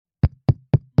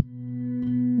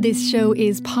This show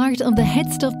is part of the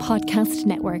Head Stuff Podcast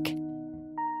Network.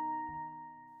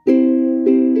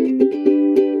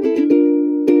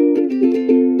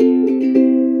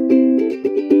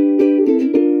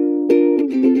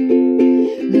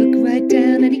 Look right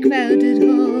down any crowded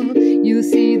hall, you'll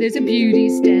see there's a beauty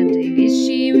standing. Is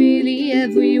she really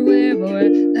everywhere or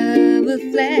a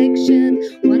reflection?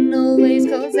 One always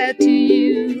calls out to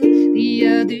you, the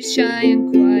other's shy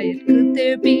and quiet. Could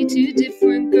there be two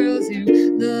different girls who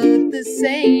look the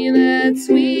same at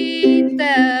Sweet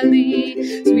Valley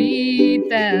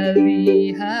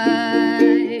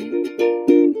High?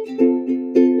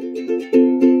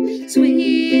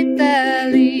 Sweet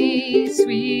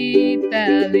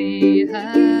Valley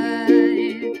High.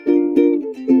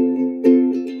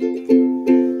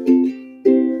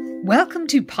 Welcome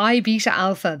to Pi Beta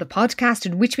Alpha, the podcast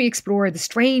in which we explore the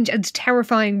strange and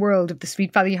terrifying world of the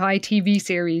Sweet Valley High TV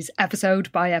series, episode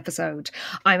by episode.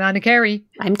 I'm Anna Carey.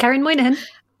 I'm Karen Moynihan.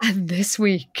 And this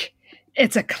week,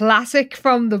 it's a classic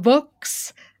from the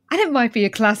books. And it might be a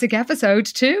classic episode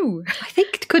too. I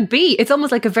think it could be. It's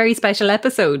almost like a very special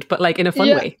episode, but like in a fun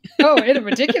way. Oh, in a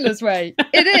ridiculous way.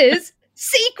 It is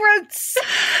Secrets.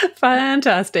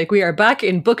 Fantastic. We are back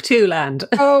in Book 2 land.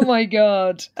 Oh my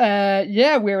God.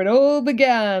 Where it all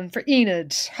began for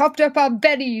Enid. Hopped up on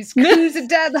bennies, cruising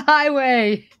down the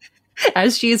highway.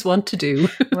 As she is wont to do.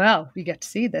 Well, we get to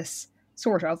see this,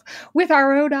 sort of, with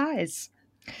our own eyes.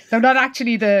 Though not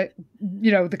actually the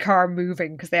car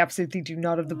moving, because they absolutely do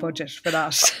not have the budget for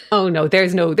that. Oh no,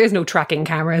 there's no tracking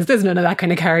cameras. There's none of that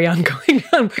kind of carry on going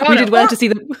on. We did well to see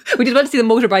the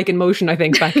motorbike in motion, I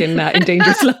think, back in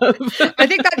Dangerous Love. I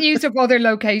think that used up all their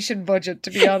location budget,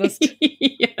 to be honest.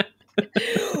 Yeah.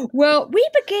 Well, we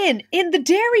begin in the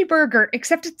Dairy Burger,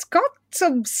 except it's got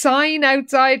some sign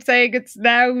outside saying it's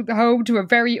now home to a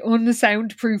very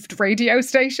unsoundproofed radio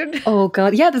station. Oh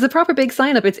God, yeah, there's a proper big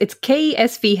sign up. It's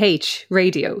KSVH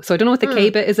radio. So I don't know what the K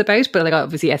bit is about, but like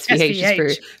obviously SVH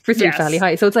is for Sweet Valley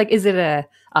High. So it's like, is it a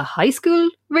high school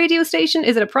radio station?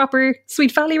 Is it a proper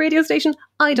Sweet Valley radio station?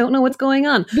 I don't know what's going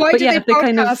on. Why do they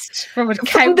broadcast from a counter?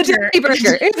 From the Dairy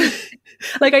Burger.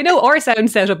 Like, I know our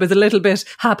sound setup is a little bit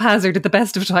haphazard at the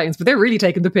best of times, but they're really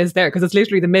taking the piss there because it's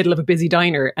literally the middle of a busy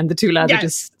diner and the two lads are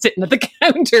just sitting at the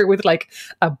counter with like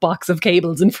a box of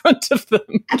cables in front of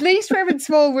them. At least we're in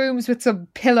small rooms with some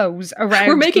pillows around.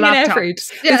 We're making laptops. An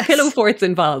effort. Yes. There's pillow forts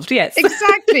involved, yes.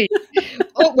 Exactly.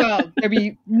 Oh, well, there'll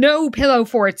be no pillow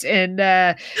forts in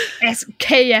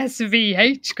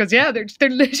KSVH because, they're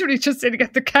literally just sitting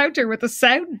at the counter with a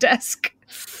sound desk.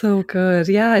 So good.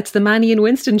 Yeah, it's the Manny and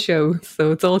Winston show,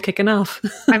 so it's all kicking off.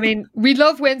 I mean, we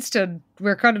love Winston.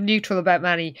 We're kind of neutral about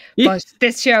Manny, but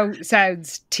this show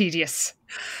sounds tedious.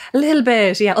 A little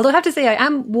bit, yeah. Although I have to say, I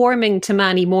am warming to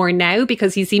Manny more now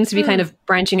because he seems to be kind of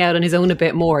branching out on his own a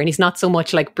bit more, and he's not so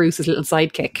much like Bruce's little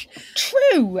sidekick.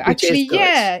 True, actually,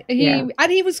 yeah. And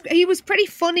he was pretty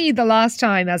funny the last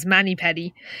time as Manny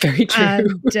Petty. Very true. And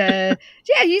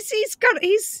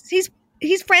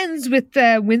he's friends with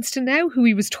Winston now, who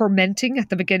he was tormenting at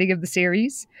the beginning of the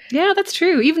series. Yeah, that's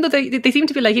true. Even though they seem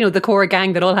to be like, the core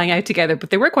gang that all hang out together, but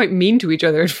they were quite mean to each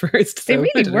other at first. So, they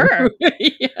really were.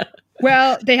 Yeah.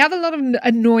 Well, they have a lot of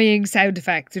annoying sound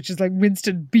effects, which is like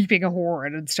Winston beeping a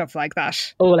horn and stuff like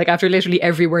that. Oh, like after literally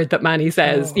every word that Manny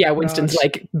says, Winston's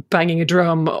like banging a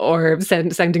drum or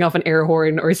sounding off an air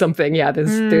horn or something. Yeah,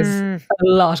 there's a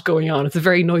lot going on. It's a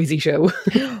very noisy show.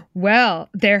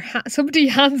 Well, somebody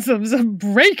hands them some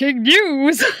breaking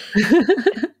news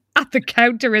at the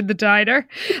counter in the diner.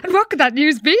 And what could that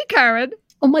news be, Karen?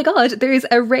 Oh my God, there's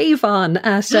a rave on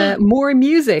at More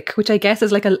Music, which I guess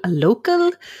is like a local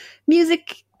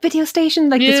music video station,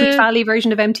 like the Sweet Valley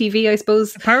version of MTV, I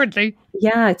suppose. Apparently.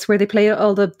 Yeah, it's where they play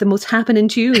all the most happening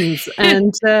tunes.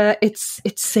 And it's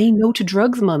Say No to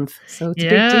Drugs month. So it's a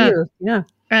big deal. Yeah.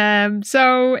 Then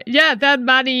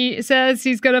Manny says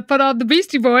he's going to put on the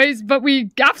Beastie Boys, but we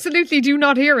absolutely do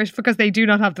not hear it because they do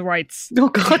not have the rights. Oh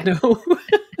God, no.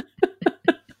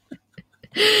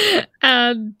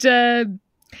 And the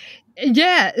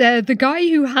guy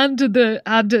who handed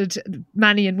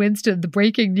Manny and Winston the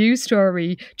breaking news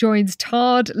story joins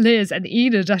Todd, Liz and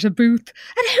Enid at a booth.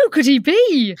 And who could he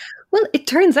be? Well, it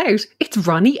turns out it's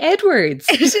Ronnie Edwards.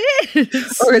 It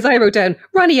is. Or as I wrote down,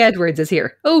 Ronnie Edwards is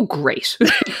here. Oh, great.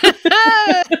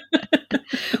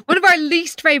 One of our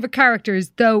least favourite characters,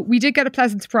 though we did get a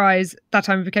pleasant surprise that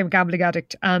time he became a gambling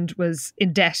addict and was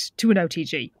in debt to an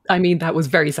OTG. I mean, that was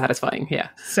very satisfying, yeah.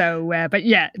 So,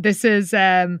 this is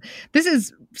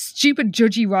stupid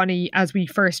judgy Ronnie as we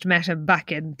first met him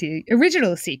back in the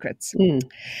original Secrets.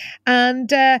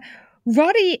 And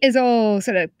Ronnie is all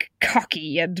sort of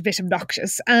cocky and a bit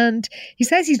obnoxious, and he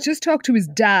says he's just talked to his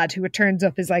dad, who it turns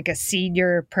up is like a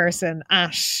senior person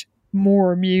at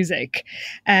More Music.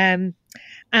 And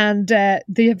the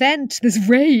event, this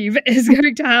rave, is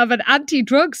going to have an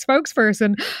anti-drug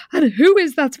spokesperson. And who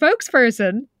is that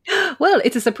spokesperson? Well,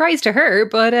 it's a surprise to her,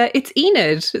 but it's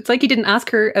Enid. It's like he didn't ask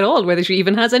her at all whether she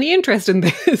even has any interest in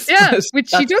this. Yeah, which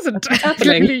she doesn't.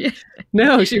 Happening.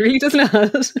 No, she really does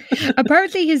not.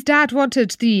 Apparently his dad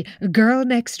wanted the girl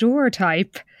next door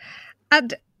type.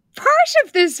 And part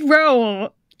of this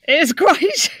role is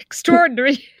quite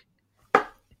extraordinary.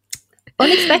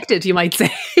 Unexpected, you might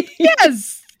say.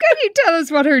 Yes. Can you tell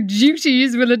us what her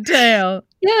duties will entail?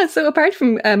 Yeah, so apart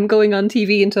from going on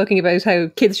TV and talking about how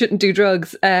kids shouldn't do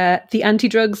drugs, the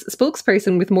anti-drugs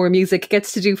spokesperson with More Music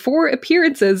gets to do 4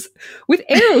 appearances with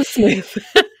Aerosmith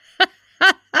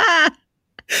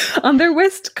on their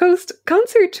West Coast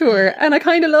concert tour. And I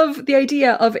kind of love the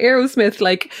idea of Aerosmith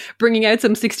like bringing out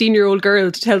some 16-year-old girl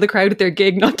to tell the crowd at their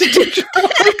gig not to do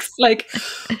drugs. Like,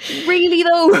 really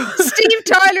though? Steve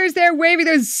Tyler's there waving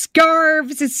those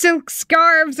scarves, his silk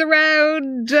scarves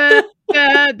around.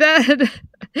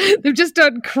 They've just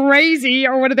done Crazy,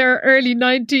 or one of their early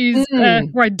 90s,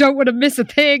 where I Don't Want to Miss a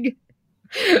Thing.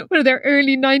 One of their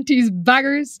early 90s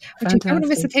bangers. Which I Don't Want to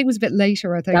Miss a Thing was a bit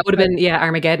later, I think. That would have been,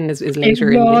 Armageddon is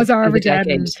later. It was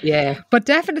Armageddon. Yeah. But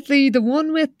definitely the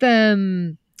one with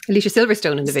Alicia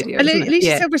Silverstone in the video.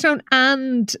 Alicia Silverstone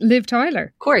and Liv Tyler.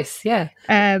 Of course, yeah.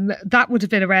 That would have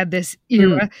been around this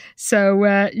era. So,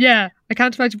 I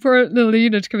can't imagine poor little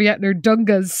Enid coming out in her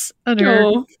dungas and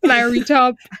her flowery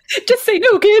top. Just say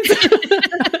no, kids.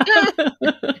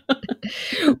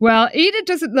 Well, Enid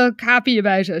doesn't look happy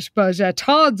about it, but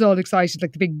Todd's all excited,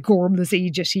 like the big gormless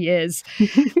Egypt he is.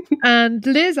 And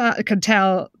Liz can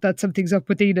tell that something's up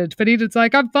with Enid, but Enid's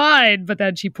like, I'm fine. But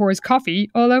then she pours coffee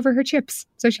all over her chips.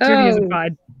 So she clearly isn't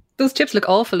fine. Those chips look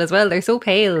awful as well. They're so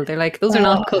pale. They're like, those are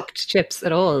not cooked chips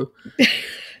at all.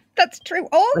 That's true.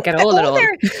 All their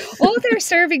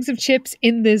servings of chips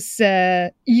in this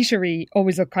eatery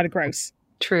always look kind of gross.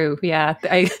 True, yeah.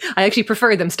 I actually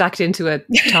prefer them stacked into a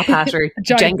top hat or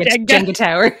Jenga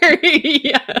tower.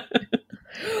 Yeah.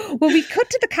 Well, we cut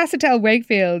to the Castel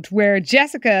Wakefield where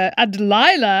Jessica and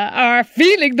Lila are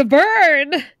feeling the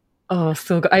burn. Oh,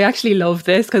 so good. I actually love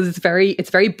this because it's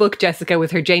very book Jessica with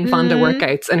her Jane Fonda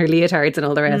workouts and her leotards and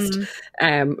all the rest.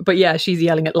 But yeah, she's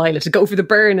yelling at Lila to go for the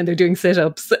burn and they're doing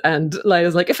sit-ups. And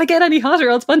Lila's like, if I get any hotter,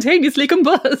 I'll spontaneously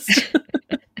combust.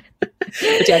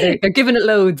 But yeah, they're giving it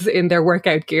loads in their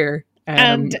workout gear.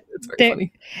 And it's very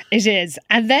funny. It is.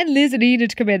 And then Liz and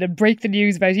Enid come in and break the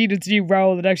news about Enid's new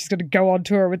role and now she's going to go on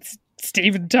tour with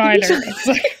Steven Tyler.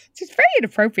 It's very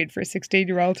inappropriate for a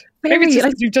 16-year-old. Maybe it's just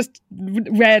like, you've just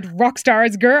read Rock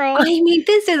Stars Girl. I mean,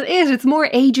 this is it. It's more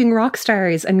aging rock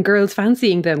stars and girls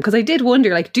fancying them. Because I did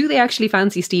wonder, like, do they actually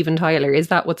fancy Steven Tyler? Is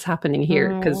that what's happening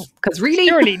here? Because really?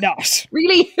 Surely not.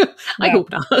 Really? I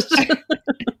hope not.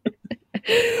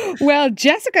 Well,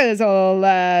 Jessica is all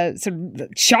sort of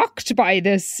shocked by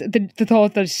this, the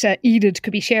thought that Enid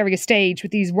could be sharing a stage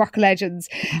with these rock legends,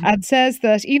 and says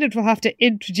that Enid will have to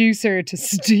introduce her to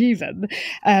Stephen.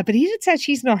 But Enid said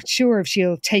she's not sure if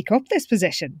she'll take up this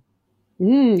position.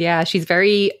 Yeah, she's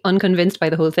very unconvinced by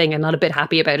the whole thing and not a bit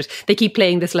happy about it. They keep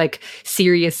playing this like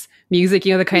serious music,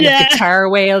 you know, the kind of guitar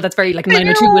wail that's very like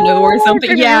 90210 or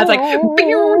something. Yeah, it's like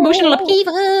emotional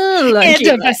upheaval. End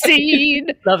of a scene.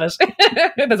 Love it.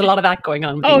 There's a lot of that going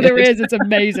on. Oh, there is. It's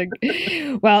amazing.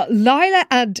 Well, Lila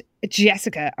and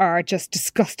Jessica are just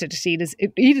disgusted at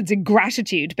Enid's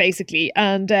ingratitude, basically.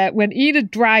 And when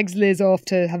Enid drags Liz off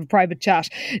to have a private chat,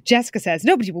 Jessica says,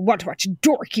 nobody will want to watch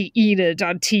dorky Enid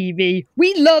on TV.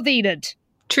 We love Enid.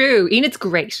 True. Enid's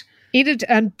great. Enid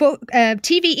and book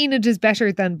TV Enid is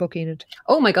better than book Enid.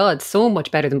 Oh my God, so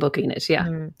much better than book Enid,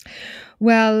 yeah.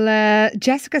 Well,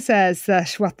 Jessica says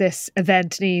that what this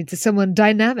event needs is someone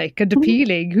dynamic and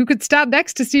appealing who could stand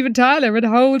next to Steven Tyler and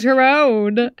hold her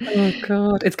own. Oh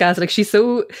God, it's gas. Like she's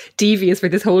so devious for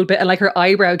this whole bit, and like her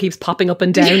eyebrow keeps popping up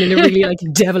and down in a really like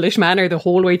devilish manner the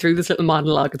whole way through this little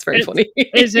monologue. It's very funny.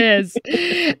 It is.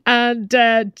 And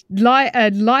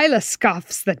Lila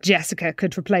scoffs that Jessica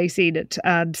could replace Enid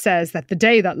and says that the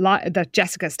day that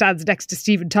Jessica stands next to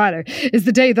Steven Tyler is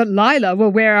the day that Lila will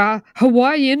wear a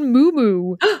Hawaiian muumuu.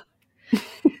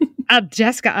 And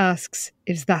Jessica asks,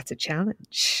 is that a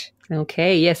challenge?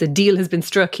 Okay, yes, a deal has been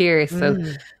struck here, so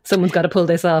someone's got to pull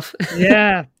this off.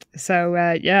 Yeah. So,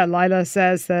 Lila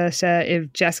says that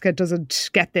if Jessica doesn't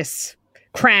get this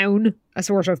crown, a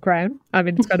sort of crown, I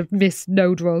mean, it's kind of Miss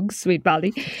No Drugs, Sweet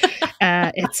Valley,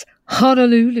 it's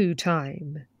Honolulu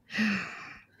time.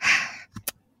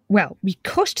 Well, we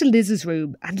cut to Liz's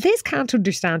room, and Liz can't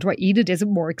understand why Enid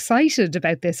isn't more excited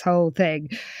about this whole thing.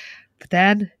 But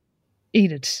then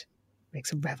Enid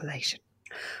makes a revelation.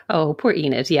 Oh, poor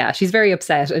Enid. Yeah, she's very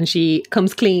upset, and she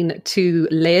comes clean to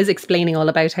Liz, explaining all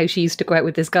about how she used to go out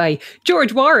with this guy,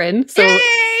 George Warren. So Yay!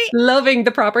 Loving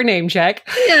the proper name check.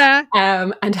 Yeah.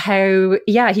 And how,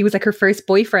 he was like her first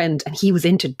boyfriend, and he was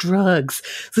into drugs.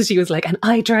 So she was like, and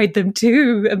I tried them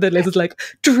too. And then Liz was like,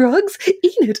 drugs?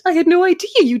 Enid, I had no idea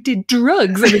you did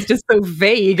drugs. And it's just so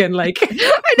vague and like...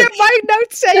 I know my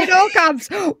notes say in all caps,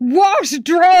 what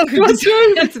drugs? What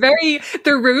drugs? It's very,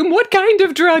 The Room, what kind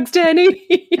of drugs, Denny?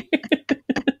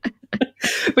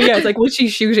 But yeah, it's like, was she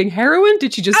shooting heroin?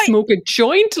 Did she just smoke a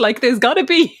joint? Like, there's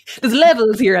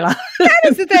levels here. That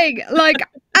is the thing. Like,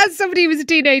 as somebody who was a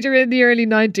teenager in the early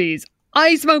 90s,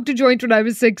 I smoked a joint when I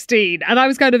was 16, and I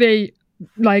was kind of a,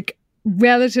 like,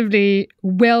 relatively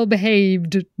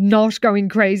well-behaved, not going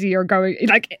crazy or going,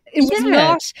 like, it was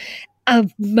not a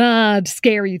mad,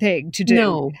 scary thing to do.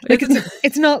 No. Like,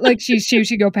 it's not like she's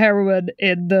shooting up heroin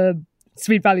in the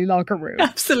Sweet Valley locker room.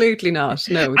 Absolutely not.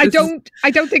 No. I don't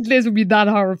think Liz would be that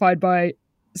horrified by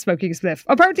smoking a spliff.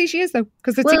 Apparently she is, though,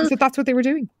 because it seems that that's what they were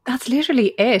doing. That's literally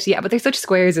it. Yeah, but they're such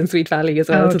squares in Sweet Valley as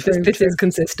well. This is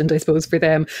consistent, I suppose, for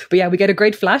them. But yeah, we get a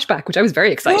great flashback, which I was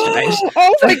very excited about.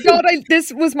 Oh my God,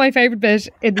 this was my favourite bit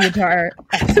in the entire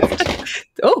episode.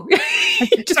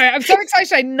 Sorry, I'm so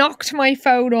excited I knocked my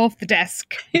phone off the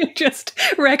desk. You're just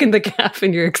wrecking the gaff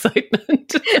in your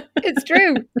excitement. It's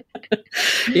true.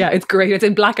 Yeah, it's great. It's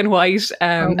in black and white,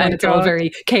 and it's all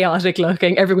very chaotic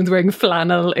looking. Everyone's wearing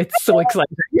flannel. It's so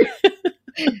exciting.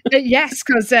 Yes,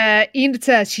 because Enid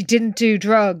says she didn't do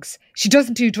drugs. She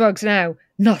doesn't do drugs now.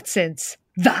 Not since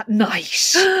that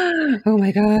night. Oh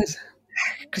my God.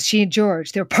 Because she and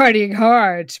George, they were partying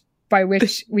hard, by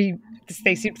which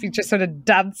they seem to be just sort of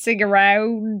dancing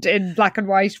around in black and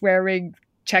white, wearing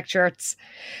check shirts.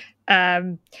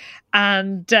 Yes,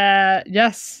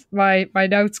 my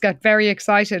notes get very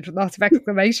excited with lots of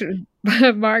exclamation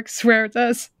marks where it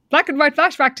says, black and white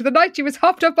flashback to the night she was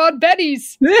hopped up on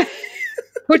bennies.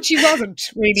 But she wasn't,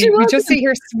 really. We just see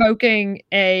her smoking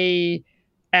a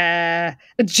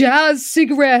jazz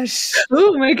cigarette.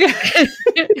 Oh my God.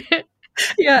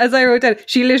 Yeah, as I wrote down,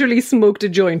 she literally smoked a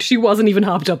joint. She wasn't even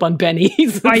hopped up on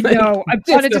bennies. I know. I'm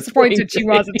kind of disappointed she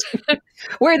wasn't.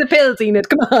 Where are the pills, Enid?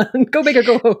 Come on. Go big or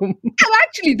go home. Well,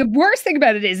 actually, the worst thing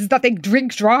about it is that they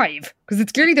drink drive. Because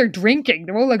it's clearly they're drinking.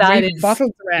 They're all like waving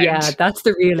bottles around. Yeah, that's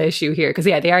the real issue here. Because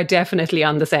they are definitely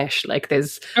on the set. Like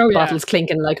there's bottles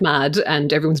clinking like mad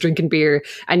and everyone's drinking beer.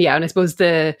 And I suppose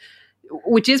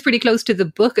which is pretty close to the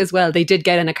book as well. They did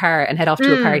get in a car and head off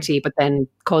to a party, but then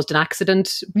caused an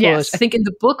accident. But I think in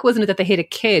the book, wasn't it that they hit a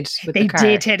kid with the car?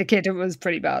 They did hit a kid. It was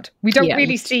pretty bad. We don't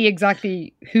really see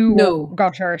exactly who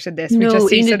got hurt in this. We just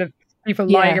see sort of people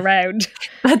lying around.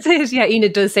 That's it. Yeah,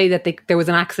 Enid does say that there was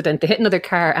an accident. They hit another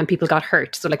car and people got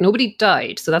hurt. So like nobody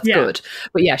died. So that's good.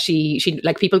 But yeah, she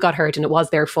like people got hurt and it was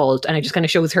their fault. And it just kind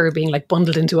of shows her being like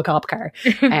bundled into a cop car.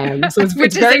 So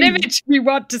which is an image we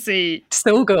want to see.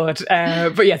 So good.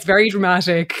 But yeah, it's very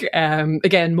dramatic.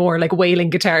 Again, more like wailing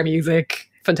guitar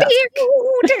music. Fantastic.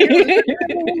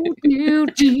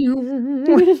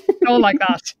 All like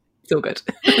that. So good.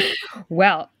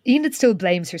 Well, Enid still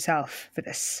blames herself for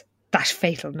that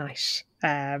fatal night.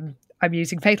 I'm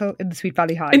using fatal in the Sweet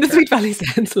Valley High. In the Sweet Valley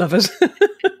sense, love it.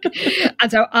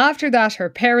 And so after that, her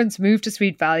parents moved to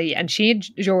Sweet Valley and she and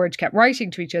George kept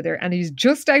writing to each other, and he's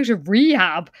just out of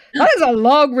rehab. That is a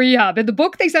long rehab. In the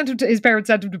book, his parents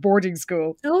sent him to boarding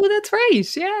school. Oh, that's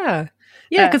right. Yeah.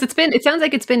 Yeah, because it sounds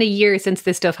like it's been a year since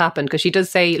this stuff happened, because she does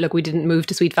say, look, we didn't move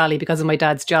to Sweet Valley because of my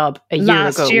dad's job a year ago.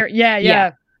 Last year,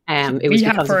 yeah. It was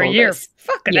because for of a all year. this.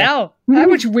 Fucking hell. How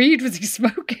much weed was he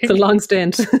smoking? It's a long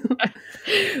stint.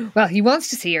 Well, he wants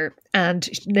to see her, and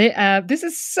this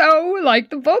is so like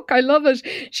the book. I love it.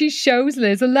 She shows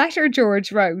Liz a letter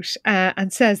George wrote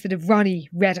and says that if Ronnie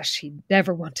read it, he'd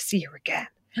never want to see her again.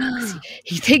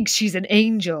 He thinks she's an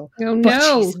angel, but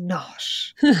she's not.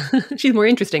 She's more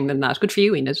interesting than that. Good for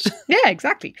you, Enid. Yeah,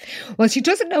 exactly. Well, she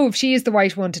doesn't know if she is the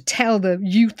right one to tell the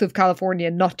youth of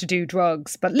California not to do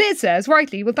drugs. But Liz says,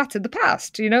 rightly, well, that's in the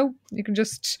past, you can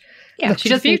just look to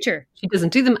the future. She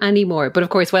doesn't do them anymore. But of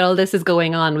course, while all this is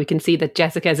going on, we can see that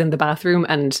Jessica's in the bathroom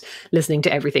and listening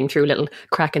to everything through a little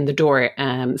crack in the door.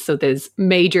 So there's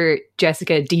major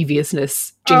Jessica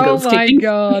deviousness jingles. Oh my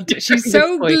God. She's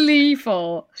so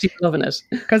gleeful. She's loving it.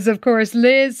 Because of course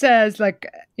Liz says,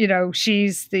 like,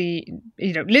 she's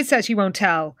Liz says she won't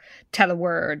tell a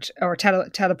word or tell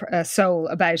a soul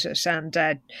about it. And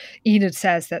Enid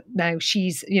says that now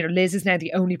she's, Liz is now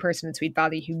the only person in Sweet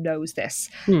Valley who knows this.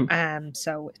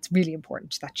 So it's really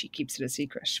important that she keeps it a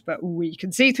secret. But we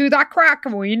can see through that crack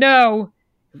and we know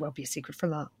it won't be a secret for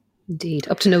long. Indeed.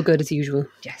 Up to no good as usual.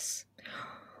 Yes.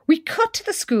 We cut to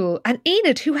the school and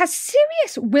Enid, who has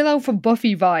serious Willow from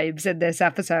Buffy vibes in this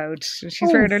episode. She's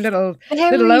wearing her little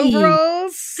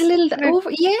overalls.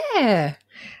 Yeah.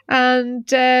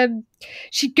 And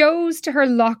she goes to her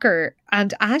locker,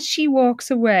 and as she walks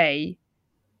away,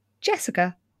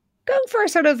 Jessica, going for a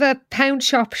sort of a pound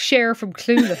shop Cher from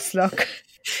Clueless look.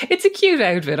 It's a cute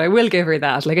outfit, I will give her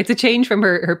that. Like, it's a change from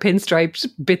her pinstriped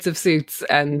bits of suits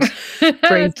and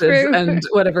braces and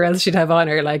whatever else she'd have on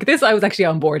her. Like, this I was actually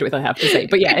on board with, I have to say.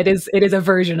 But yeah, it is a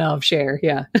version of Cher,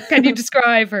 yeah. Can you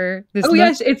describe her?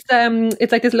 Yes,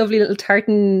 it's like this lovely little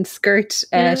tartan skirt.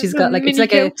 She's got like, it's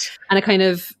like a kind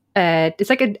of it's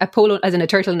like a polo, as in a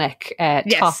turtleneck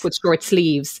top with short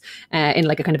sleeves in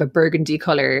like a kind of a burgundy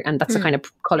colour, and that's the kind of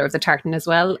colour of the tartan as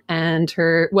well. And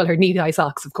her knee-high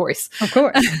socks, of course,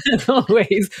 as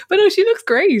always. But no, she looks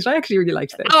great. I actually really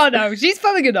liked this. Oh no, she's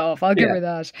pulling it off. I'll give her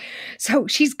that. So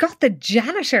she's got the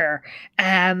janitor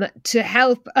to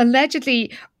help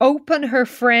allegedly open her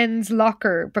friend's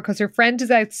locker because her friend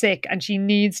is out sick and she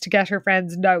needs to get her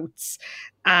friend's notes.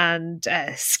 And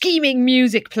scheming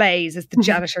music plays as the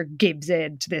janitor gives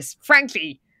in to this,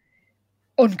 frankly,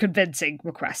 unconvincing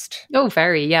request. Oh,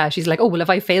 very, yeah. She's like, oh, well, if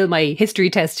I fail my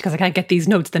history test because I can't get these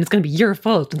notes, then it's going to be your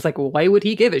fault. And it's like, well, why would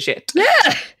he give a shit?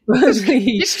 Yeah.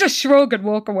 You should just shrug and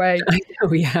walk away. I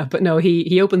know, yeah. But no,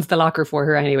 he opens the locker for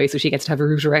her anyway, so she gets to have a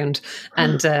root around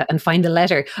and find the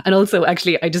letter. And also,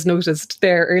 actually, I just noticed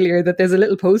there earlier that there's a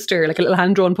little poster, like a little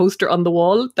hand-drawn poster on the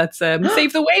wall that's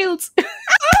Save the Whales.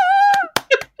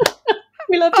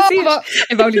 We love to see it.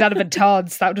 If only that had been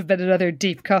Todd's, that would have been another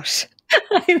deep cut.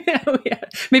 I know, yeah.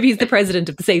 Maybe he's the president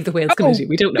of the Save the Whales committee.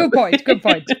 We don't know. Good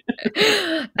point.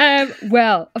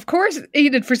 Well, of course,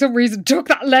 Enid, for some reason, took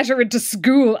that letter into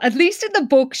school. At least in the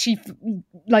book, she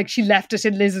left it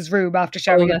in Liz's room after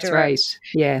showing it to her. That's right.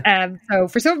 Yeah. So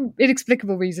for some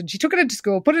inexplicable reason, she took it into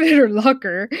school, put it in her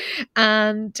locker,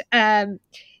 and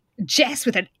Jess,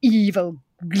 with an evil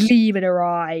gleam in her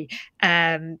eye,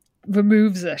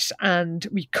 removes it, and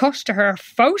we cut to her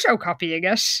photocopying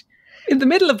it in the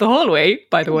middle of the hallway,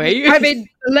 by the way. I mean,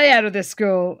 the layout of this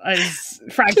school is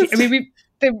frankly,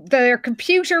 their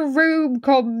computer room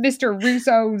called Mr.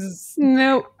 Russo's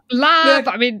lab.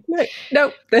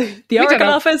 The Oracle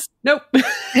office. Nope.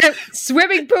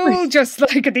 Swimming pool, just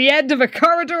like at the end of a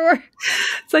corridor.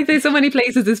 It's like there's so many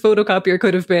places this photocopier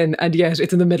could have been, and yet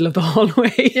it's in the middle of the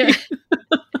hallway. Yeah.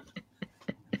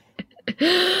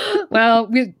 Well,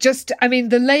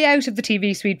 the layout of the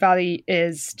TV Sweet Valley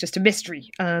is just a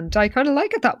mystery, and I kind of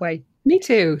like it that way. Me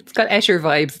too. It's got Escher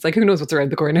vibes. It's like, who knows what's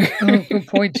around the corner? Oh, good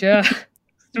point, yeah.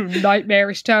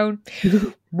 Nightmarish tone.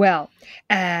 Well,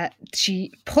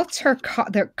 she puts her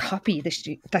their copy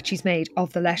that she's made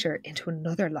of the letter into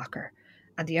another locker,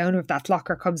 and the owner of that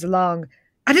locker comes along,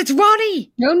 and it's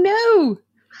Ronnie! Oh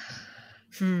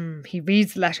no! He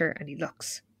reads the letter and he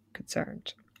looks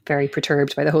concerned. Very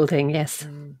perturbed by the whole thing, yes.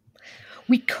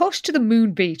 We cut to the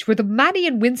Moon Beach, where the Manny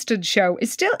and Winston show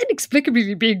is still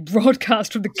inexplicably being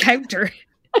broadcast from the counter.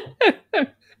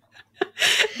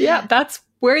 Yeah, that's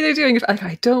where they're doing it.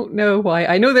 I don't know why.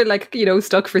 I know they're like,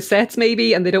 stuck for sets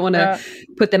maybe, and they don't want to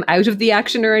put them out of the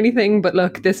action or anything, but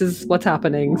look, this is what's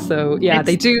happening. So yeah,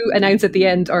 they do announce at the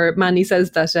end, or Manny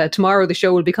says that tomorrow the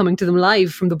show will be coming to them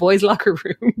live from the boys' locker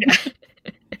room. Yeah.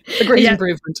 A great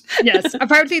improvement. Yes.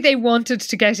 Apparently they wanted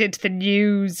to get into the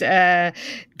news, the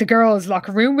girls'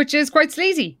 locker room, which is quite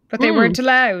sleazy, but they weren't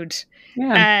allowed.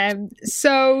 Yeah.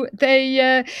 So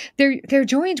they're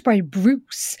joined by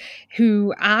Bruce,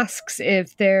 who asks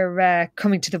if they're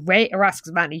coming to the rave, or asks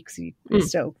Manny, because he is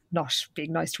still not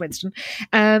being nice to Winston,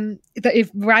 that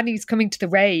if Randy's coming to the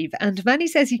rave, and Manny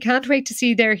says he can't wait to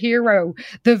see their hero,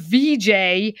 the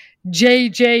VJ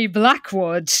JJ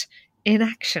Blackwood, in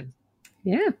action.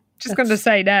 Yeah. Just going to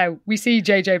say now, we see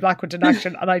JJ Blackwood in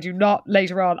action, and I do not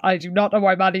know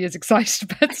why Manny is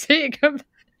excited about seeing him.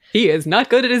 He is not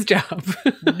good at his job.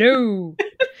 No.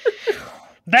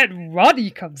 Then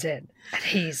Ronnie comes in, and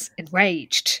he's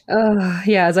enraged.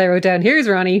 Yeah, as I wrote down, here's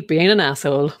Ronnie being an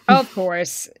asshole. Of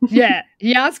course. Yeah.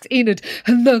 He asks Enid,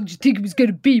 how long do you think it was going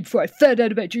to be before I found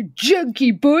out about your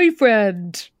junky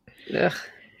boyfriend? Ugh.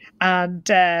 And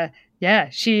Yeah,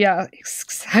 she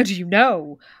asks, how do you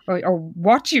know? Or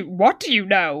what do you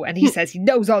know? And he says he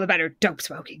knows all about her dope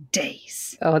smoking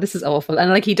days. Oh, this is awful.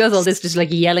 And like he does all this just like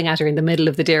yelling at her in the middle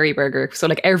of the dairy burger. So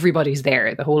like everybody's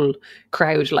there, the whole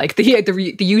crowd, like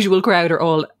the usual crowd are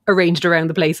all arranged around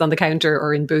the place on the counter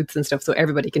or in booths and stuff. So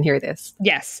everybody can hear this.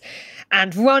 Yes.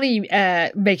 And Ronnie,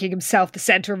 making himself the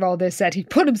centre of all this, said he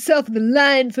put himself in the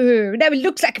line for her. Now he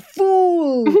looks like a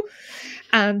fool.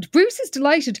 And Bruce is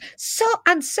delighted. So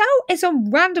is some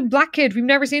random black kid. We've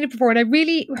never seen it before. And I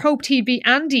really hoped he'd be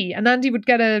Andy. And Andy would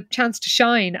get a chance to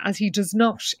shine, as he does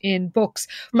not in books.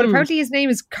 But apparently his name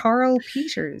is Carl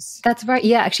Peters. That's right.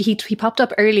 Yeah, actually he popped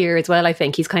up earlier as well, I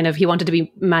think. He wanted to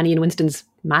be Manny and Winston's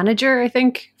manager, I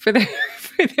think, for their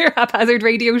haphazard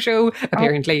radio show,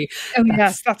 apparently. Oh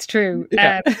yes, that's true.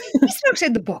 Yeah. He's not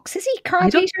in the books, is he,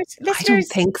 Carl Peters? I don't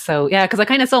think so. Yeah, because I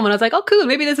kind of saw him and I was like, oh cool,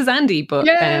 maybe this is Andy, but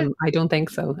I don't think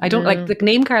so. I don't like the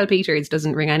name Carl Peters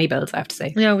doesn't ring any bells, I have to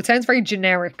say. No, it sounds very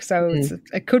generic, so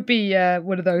it could be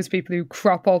one of those people who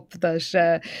crop up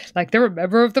that like they're a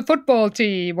member of the football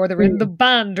team or they're in the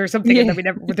band or something, and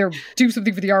then they do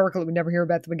something for the Oracle and we never hear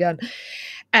about them again.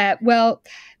 Well,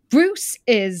 Bruce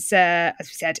is, as we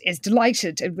said, is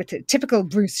delighted with the typical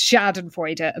Bruce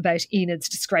Schadenfreude about Enid's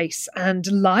disgrace. And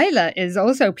Lila is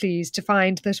also pleased to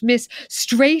find that Miss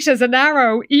Straight as an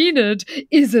Arrow, Enid,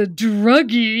 is a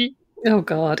druggie. Oh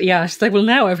God, yeah. She's like, well,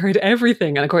 now I've heard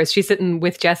everything. And of course, she's sitting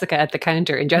with Jessica at the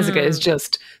counter and Jessica is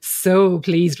just so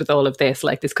pleased with all of this.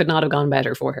 Like, this could not have gone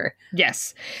better for her.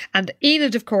 Yes. And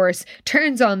Enid, of course,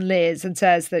 turns on Liz and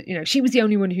says that, you know, she was the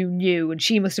only one who knew and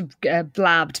she must have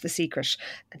blabbed the secret.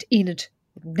 And Enid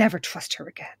would never trust her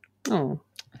again. Oh.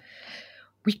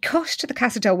 We cut to the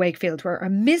Casa del Wakefield where a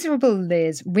miserable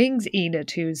Liz rings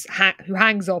Enid, who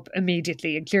hangs up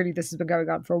immediately. And clearly this has been going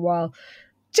on for a while.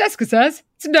 Jessica says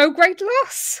it's no great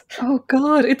loss. Oh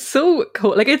God, it's so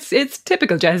cool. Like it's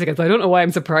typical Jessica. So I don't know why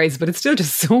I'm surprised, but it's still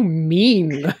just so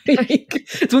mean. Like,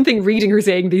 it's one thing reading her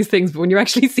saying these things, but when you're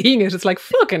actually seeing it, it's like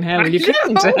fucking hell, you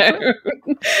can't.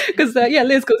 Because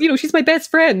Liz goes, you know, she's my best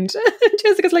friend.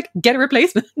 Jessica's like, get a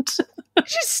replacement.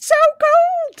 She's so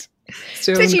cold.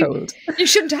 So cold. You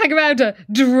shouldn't hang around a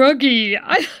druggie.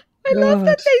 I love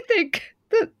that they think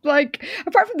that, like,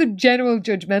 apart from the general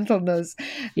judgmentalness,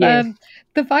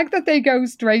 the fact that they go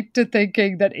straight to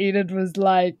thinking that Enid was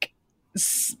like,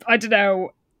 I don't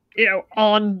know, you know,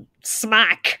 on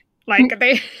smack. Like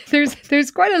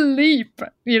there's quite a leap,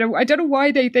 you know. I don't know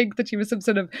why they think that she was some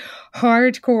sort of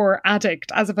hardcore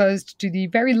addict, as opposed to the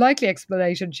very likely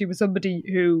explanation she was somebody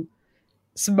who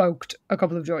smoked a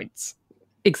couple of joints.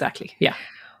 Exactly. Yeah.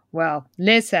 Well,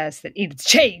 Liz says that Enid's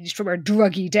changed from her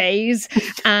druggy days,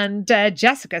 and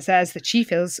Jessica says that she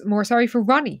feels more sorry for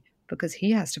Ronnie because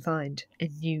he has to find a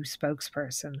new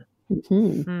spokesperson.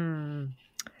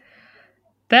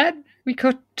 Then we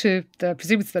cut to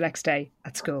presumably the next day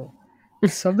at school.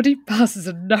 Somebody passes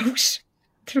a note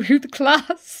through the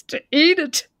class to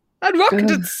Enid, and what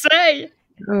could it say?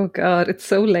 Oh God, it's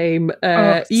so lame.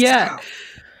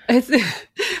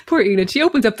 Poor Enid. She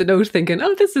opens up the note thinking,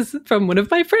 oh, this is from one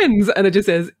of my friends. And it just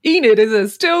says, Enid is a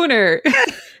stoner.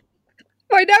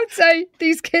 My notes say,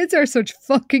 these kids are such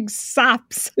fucking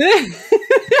saps.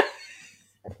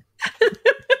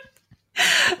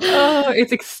 Oh,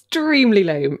 it's extremely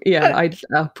lame. Yeah,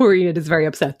 poor Enid is very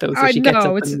upset though. So she gets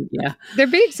up and, they're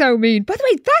being so mean. By the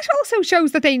way, that also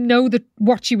shows that they know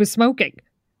what she was smoking.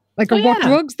 Like, what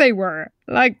drugs they were.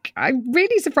 Like, I'm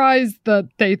really surprised that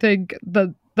they think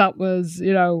that was,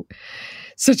 you know,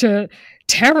 such a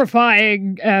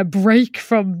terrifying break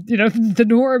from, you know, the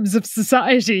norms of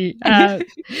society.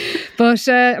 But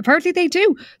apparently they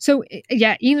do. So,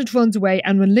 Enid runs away,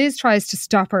 and when Liz tries to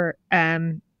stop her,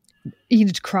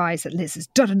 Enid cries that Liz has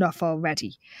done enough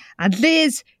already. And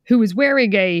Liz, who is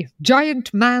wearing a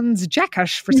giant man's jacket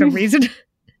for some reason,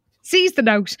 sees the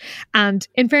note, and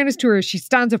in fairness to her, she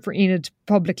stands up for Enid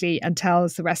publicly and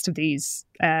tells the rest of these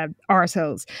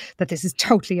arseholes that this is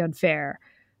totally unfair.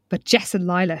 But Jess and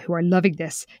Lila, who are loving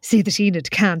this, see that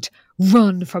Enid can't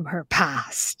run from her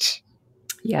past.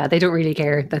 Yeah, they don't really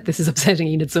care that this is upsetting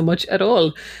Enid so much at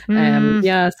all. So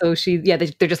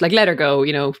they're just like, let her go,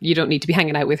 you know, you don't need to be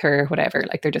hanging out with her, whatever.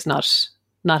 Like, they're just not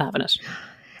having it.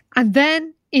 And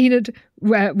then Enid,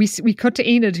 we cut to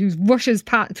Enid, who rushes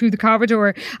through the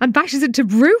corridor and bashes into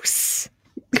Bruce.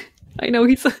 I know,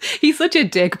 he's such a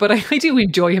dick, but I do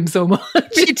enjoy him so much.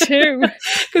 Me too.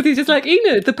 Because he's just like,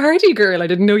 Enid, the party girl, I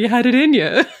didn't know you had it in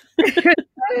you.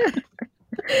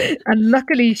 And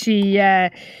luckily she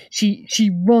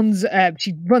runs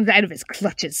out of his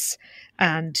clutches,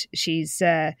 and she's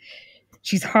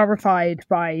horrified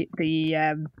by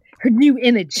the her new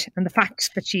image and the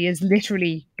fact that she is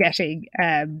literally getting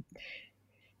I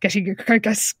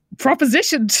guess,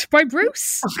 propositioned by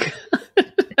Bruce.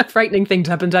 A frightening thing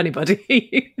to happen to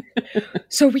anybody.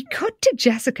 So we cut to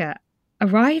Jessica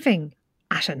arriving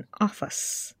at an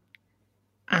office,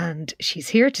 and she's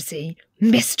here to see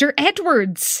Mr.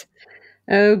 Edwards.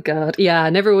 Oh, God. Yeah, I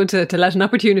never want to let an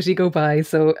opportunity go by.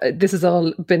 So this has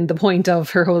all been the point of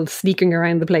her whole sneaking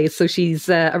around the place. So she's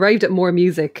arrived at More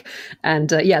Music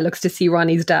and, looks to see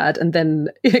Ronnie's dad. And then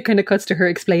it kind of cuts to her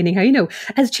explaining how,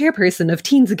 as chairperson of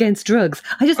Teens Against Drugs,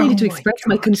 I just needed to express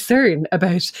my concern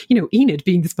about, Enid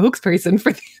being the spokesperson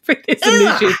for this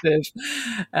initiative.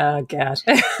 Oh, God.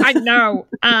 I know.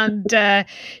 And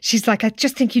she's like, I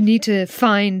just think you need to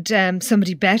find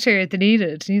somebody better than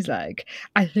Enid. And he's like,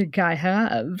 I think I have.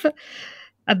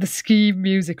 And the scheme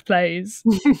music plays.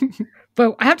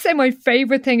 But I have to say, my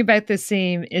favorite thing about this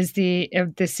scene is the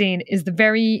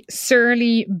very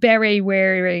surly, beret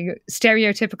wearing,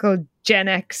 stereotypical Gen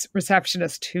X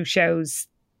receptionist who shows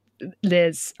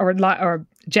Liz or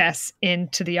Jess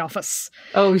into the office.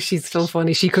 Oh, she's so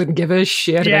funny. She couldn't give a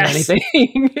shit about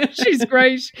anything. She's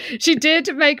great. She did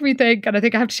make me think, and I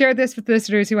think I have to share this with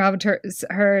listeners who haven't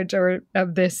heard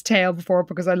of this tale before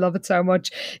because I love it so much.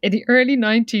 In the early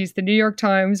 90s, the New York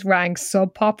Times rang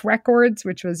Sub Pop Records,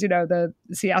 which was, the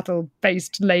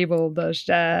Seattle-based label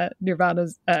that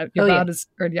Nirvana's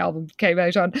early album came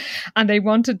out on. And they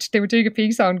were doing a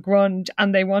piece on grunge,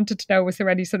 and they wanted to know, was there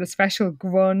any sort of special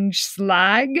grunge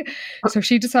slang? So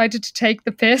she decided to take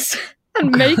the piss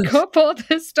and make up all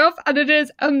this stuff, and it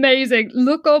is amazing.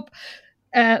 Look up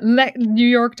New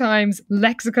York Times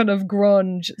lexicon of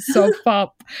grunge sub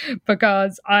pop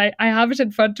because I have it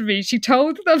in front of me. She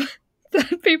told them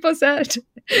that people said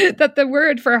that the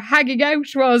word for hanging out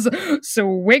was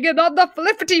swinging on the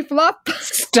flippity flop.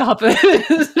 Stop it.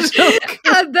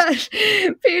 And that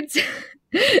it's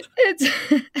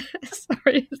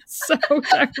sorry, it's so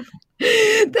terrible.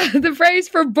 The phrase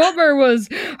for bummer was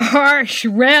harsh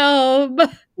realm.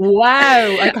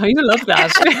 Wow, I kind of love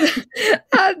that.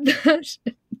 And that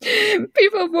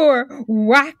people wore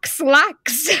whack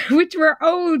slacks, which were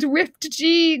old ripped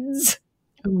jeans.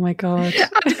 Oh my God.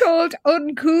 And called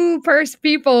uncool purse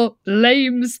people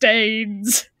lame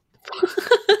stains.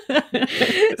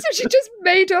 So she just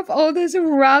made up all this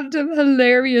random,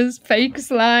 hilarious fake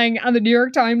slang, and the New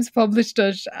York Times published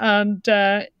it. And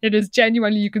it is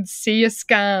genuinely, you can see a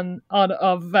scan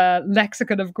of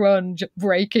Lexicon of Grunge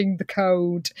breaking the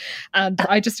code. And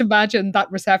I just imagine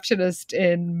that receptionist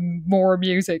in More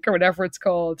Music or whatever it's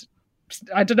called.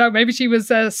 I don't know, maybe she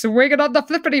was swinging on the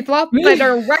flippity flop in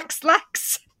her wax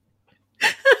slacks.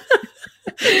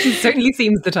 She certainly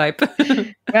seems the type.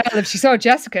 Well, if she saw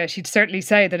Jessica, she'd certainly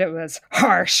say that it was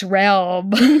harsh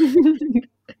realm.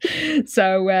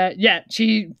 So,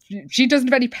 she doesn't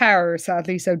have any power,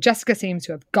 sadly. So Jessica seems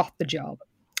to have got the job.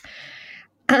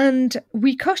 And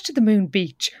we cut to the Moon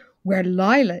Beach, where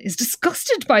Lila is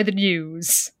disgusted by the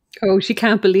news. Oh, she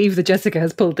can't believe that Jessica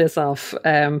has pulled this off.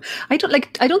 I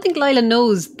don't think Lila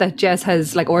knows that Jess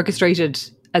has orchestrated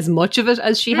as much of it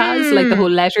as she has. Like the whole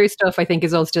letter stuff, I think,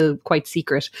 is all still quite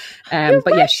secret.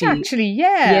 But yeah,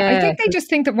 I think they just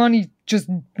think that Ronnie just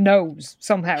knows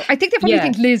somehow. I think they probably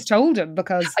think Liz told him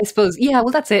because I suppose, well,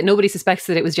 that's it. Nobody suspects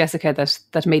that it was Jessica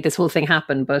that made this whole thing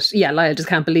happen. But yeah, Lila just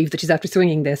can't believe that she's after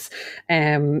swinging this.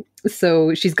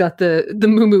 So she's got the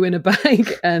moo in a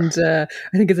bag, and I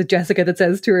think it's a Jessica that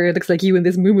says to her, "It looks like you and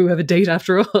this moo have a date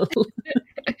after all."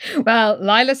 Well,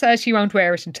 Lila says she won't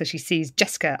wear it until she sees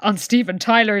Jessica on Steven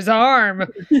Tyler's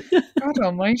arm. God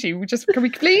almighty, can we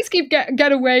please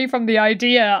get away from the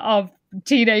idea of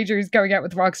teenagers going out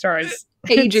with rock stars?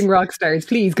 Aging rock stars,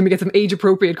 please. Can we get some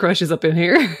age-appropriate crushes up in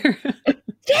here?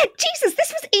 Yeah, Jesus,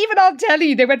 this was even on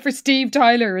telly. They went for Steve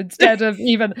Tyler instead of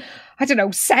even, I don't know,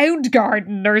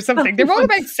 Soundgarden or something. They were all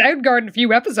about Soundgarden a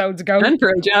few episodes ago. And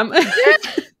Pearl Jam.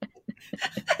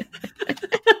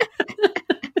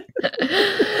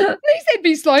 At least they'd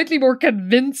be slightly more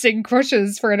convincing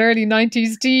crushes for an early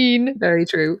 90s teen. Very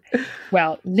true.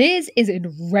 Well, Liz is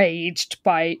enraged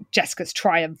by Jessica's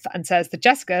triumph and says that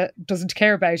Jessica doesn't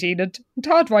care about Enid. And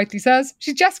Todd rightly says,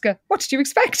 she's Jessica. What did you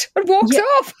expect? And walks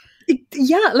off.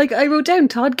 Yeah, I wrote down,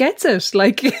 Todd gets it.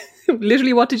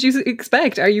 Literally, what did you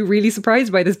expect? Are you really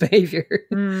surprised by this behaviour?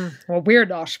 Well, we're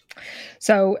not.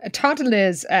 So Todd and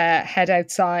Liz head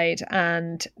outside,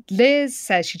 and Liz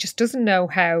says she just doesn't know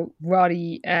how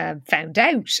Ronnie found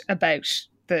out about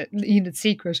the Enid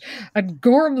secret. And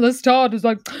gormless Todd is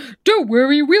like, don't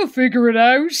worry, we'll figure it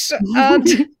out.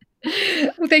 And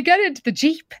they get into the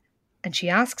Jeep, and she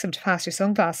asks him to pass her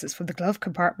sunglasses from the glove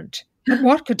compartment. And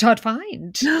what could Todd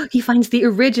find? He finds the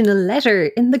original letter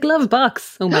in the glove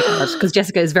box. Oh my God. Because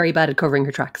Jessica is very bad at covering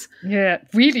her tracks. Yeah,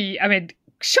 really, I mean,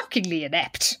 shockingly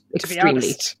inept, to be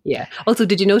honest. Yeah. Also,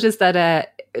 did you notice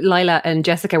that Lila and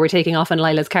Jessica were taking off in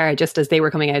Lila's car just as they were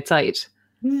coming outside?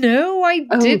 No, I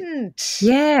didn't.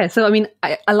 Yeah, so I mean,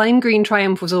 a lime green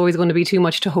Triumph was always going to be too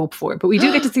much to hope for, but we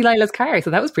do get to see Lila's car, so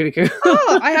that was pretty cool.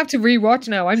 I have to rewatch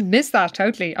now. I missed that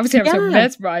totally. Obviously, I was so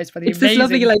mesmerised by the amazing... It's this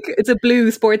lovely, like, it's a blue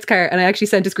sports car, and I actually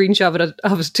sent a screenshot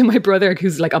of it to my brother,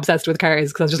 who's like obsessed with cars,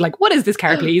 because I was just like, what is this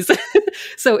car, please?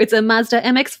 So it's a Mazda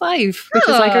MX-5, which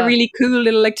is like a really cool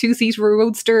little like 2-seat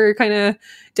roadster kind of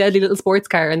deadly little sports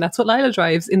car, and that's what Lila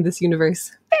drives in this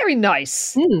universe. Very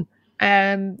nice.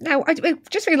 Now, I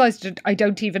just realised that I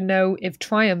don't even know if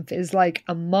Triumph is like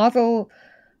a model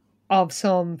of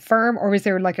some firm, or is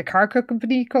there like a car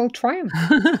company called Triumph?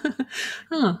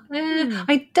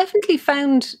 I definitely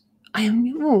found...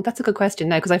 that's a good question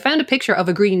now, because I found a picture of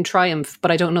a green Triumph,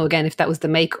 but I don't know again if that was the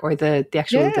make or the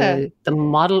actual the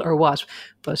model or what.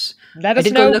 But let us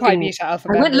know. I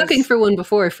went looking for one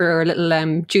before for our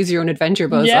little choose your own adventure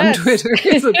buzz on Twitter.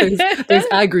 So there's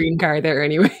a green car there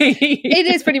anyway. It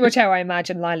is pretty much how I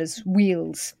imagine Lila's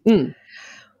wheels.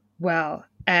 Well,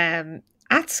 at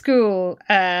school,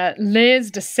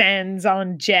 Liz descends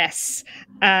on Jess,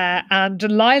 and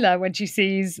Lila, when she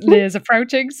sees Liz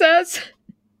approaching, says...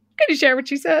 Can you share what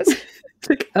she says?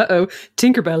 Uh-oh,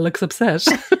 Tinkerbell looks upset.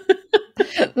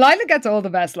 Lila gets all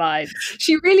the best lines.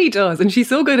 She really does, and she's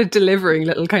so good at delivering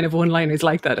little kind of one-liners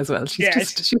like that as well.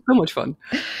 She's so much fun.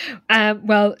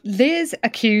 Well, Liz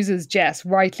accuses Jess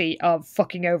rightly of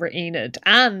fucking over Enid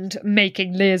and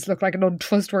making Liz look like an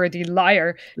untrustworthy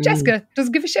liar. Jessica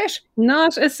doesn't give a shit.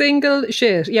 Not a single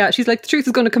shit. Yeah, she's like, the truth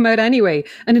is going to come out anyway,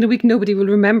 and in a week nobody will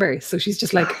remember. So she's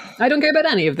just like, I don't care about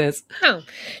any of this. No,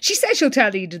 she says she'll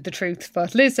tell Enid the truth,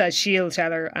 but Liz says she'll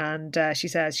tell her, and she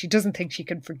says she doesn't think she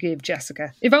can forgive Jessica.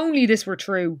 If only this were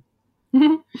true.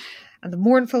 And the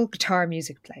mournful guitar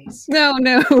music plays. No.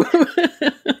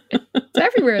 It's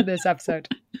everywhere in this episode.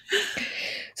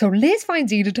 So Liz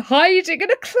finds Enid hiding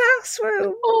in a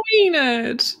classroom. Oh,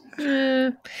 Enid.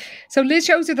 So Liz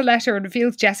shows her the letter and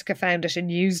reveals Jessica found it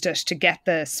and used it to get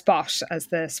the spot as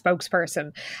the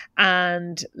spokesperson.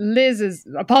 And Liz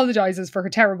apologises for her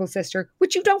terrible sister,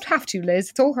 which you don't have to, Liz.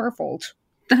 It's all her fault.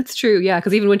 That's true, yeah,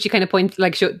 because even when she kind of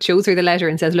shows her the letter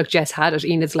and says, look, Jess had it,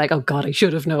 Enid's like, oh God, I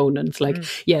should have known. And it's like,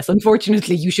 yes,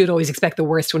 unfortunately, you should always expect the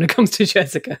worst when it comes to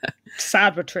Jessica.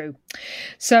 Sad but true.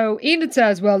 So Enid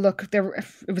says, well, look, it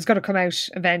was going to come out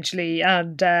eventually,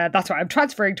 and that's why I'm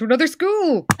transferring to another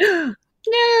school.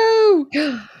 No!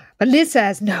 But Liz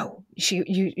says, no,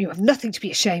 you have nothing to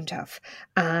be ashamed of.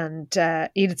 And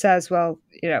Enid says, well,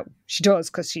 she does,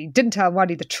 because she didn't tell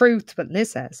Ronnie the truth, but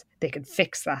Liz says they can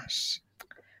fix that.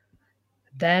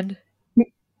 Then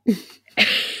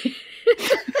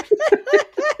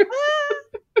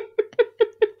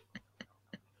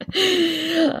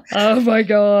oh my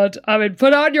God, I mean,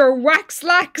 put on your wax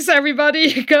slacks,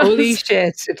 everybody. Holy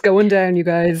shit, it's going down, you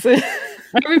guys.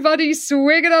 Everybody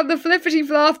swinging on the flippity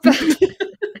flop at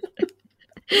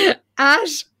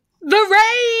the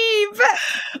rave.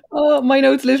 Oh, my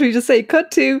notes literally just say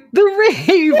cut to the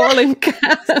rave all in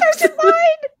caps. There's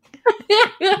mine.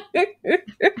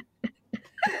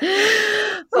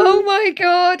 Oh my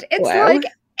God, it's like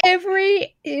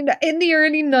in the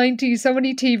early 90s, so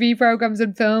many TV programs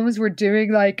and films were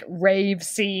doing like rave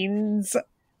scenes,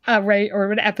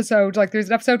 or an episode, like there's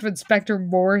an episode of Inspector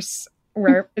Morse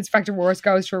where Inspector Morse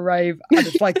goes to a rave, and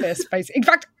it's like this basically. In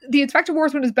fact, the Inspector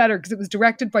Morse one is better because it was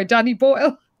directed by Danny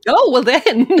Boyle. Oh, well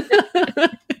then.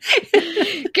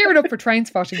 Gearing up for Train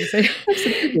Spotting, you see.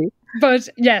 Absolutely. But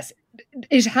yes,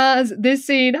 this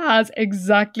scene has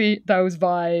exactly those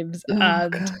vibes.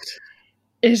 And God.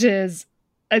 It's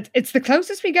the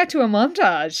closest we get to a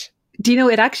montage. Do you know,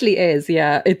 it actually is,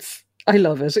 yeah. I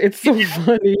love it. It's so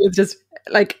funny. It's just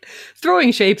like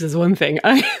throwing shapes is one thing.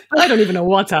 I don't even know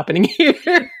what's happening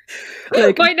here.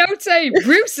 Like, my notes say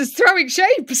Bruce is throwing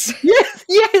shapes.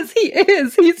 Yes, he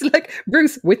is. He's like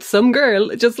Bruce with some girl,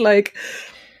 just like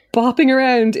bopping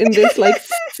around in this like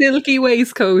silky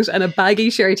waistcoat and a baggy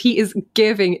shirt. He is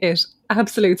giving it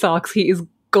absolute socks. He is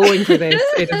going for this.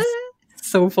 It is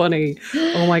so funny.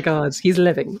 Oh my God, he's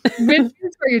living. With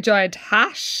a giant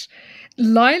hat.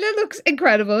 Lila looks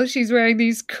incredible. She's wearing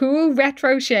these cool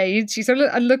retro shades. She sort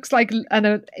of looks like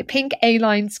a pink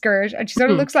A-line skirt, and she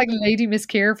sort of looks like Lady Miss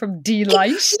Kier from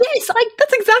Deee-lite. Yes,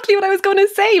 that's exactly what I was going to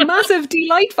say. Massive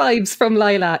Deee-lite vibes from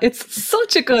Lila. It's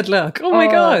such a good look. Oh my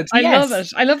God. I love it.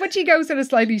 I love when she goes in a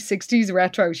slightly 60s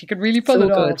retro. She can really pull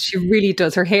it off. She really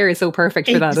does. Her hair is so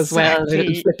perfect for that as well. A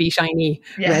little flippy, shiny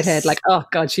redhead. Like, oh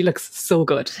God, she looks so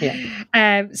good.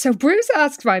 Yeah. So Bruce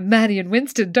asks why Manny and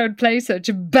Winston don't play such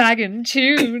bagging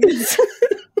tunes.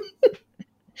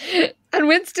 And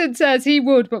Winston says he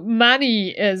would, but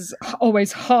Manny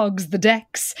always hogs the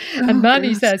decks. And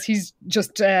Manny says he's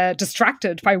just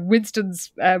distracted by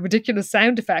Winston's ridiculous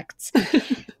sound effects.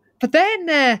 But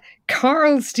then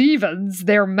Carl Stevens,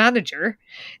 their manager,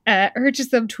 urges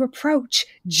them to approach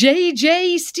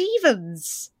JJ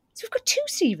Stevens. So we've got two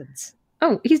Stevens.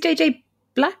 Oh, he's JJ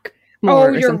Black?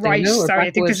 You're right. No, sorry, I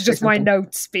think this is just my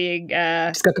notes being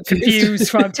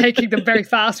confused from taking them very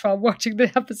fast while watching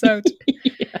the episode.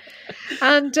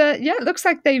 And it looks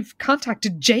like they've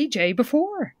contacted JJ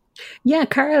before. Yeah,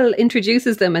 Carl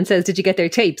introduces them and says, did you get their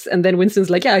tapes? And then Winston's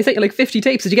like, yeah, I sent you like 50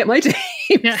 tapes. Did you get my tapes?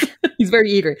 Yeah. He's very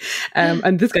eager.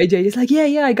 And this guy, Jay, is like,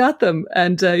 yeah, I got them.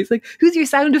 And he's like, who's your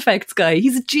sound effects guy?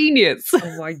 He's a genius.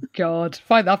 Oh my God.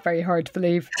 Find that very hard to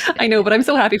believe. I know, but I'm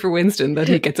so happy for Winston that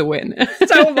he gets a win.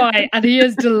 So am I. And he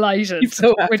is delighted, He's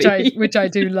so happy. which I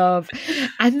do love.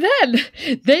 And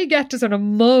then they get to sort of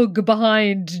mug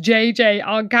behind JJ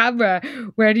on camera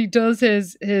where he does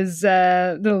his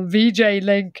little VJ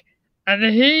link. And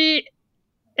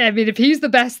if he's the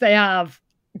best they have,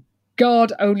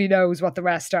 God only knows what the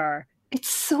rest are. It's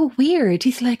so weird.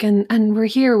 He's like, and we're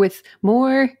here with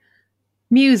more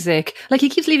music. Like, he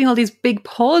keeps leaving all these big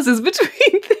pauses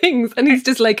between things, and he's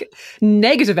just like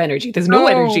negative energy. There's no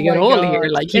energy at all here.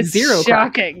 Like, he's zero.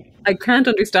 Shocking. Crack. I can't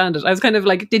understand it. I was kind of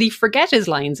like, did he forget his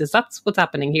lines? Is that what's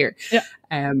happening here?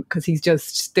 Yeah. Because he's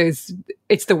just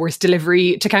it's the worst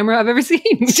delivery to camera I've ever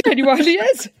seen. Genuinely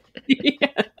is.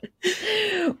 Yeah.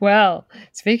 Well,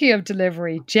 speaking of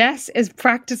delivery, Jess is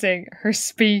practicing her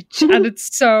speech and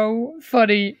it's so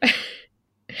funny.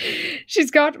 She's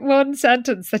got one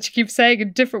sentence that she keeps saying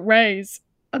in different ways.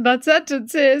 And that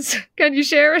sentence is, can you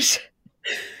share it?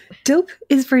 Dope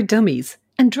is for dummies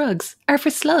and drugs are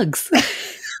for slugs.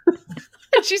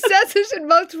 And she says it in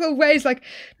multiple ways, like,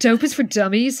 dope is for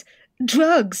dummies,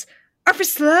 drugs are for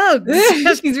slugs.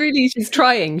 She's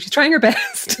trying her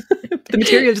best. The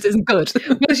material just isn't good.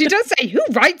 Well, she does say, who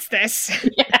writes this?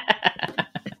 Yeah.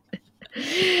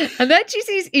 And then she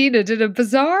sees Enid in a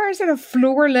bizarre sort of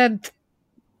floor-length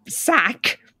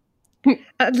sack.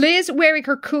 And Liz wearing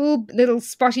her cool little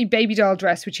spotty baby doll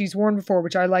dress, which she's worn before,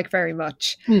 which I like very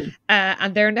much.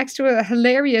 And they're next to a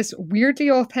hilarious,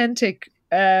 weirdly authentic,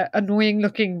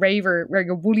 annoying-looking raver wearing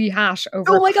a woolly hat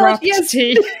over a cropped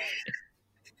tee.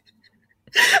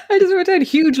 I just wrote down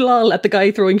huge lol at the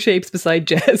guy throwing shapes beside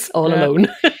Jess all alone.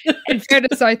 In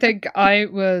fairness, I think I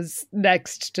was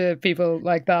next to people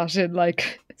like that in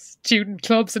like student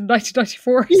clubs in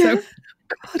 1994. Yeah. So.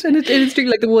 God, and it's true,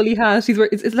 like the woolly hat. He's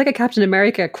wearing, it's like a Captain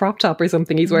America crop top or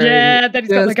something he's wearing. Yeah, then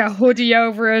he's got like a hoodie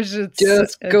over it.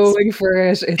 It's going for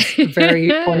it. It's very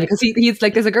funny because he's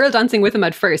like, there's a girl dancing with him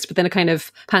at first, but then it kind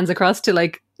of pans across to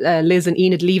like Liz and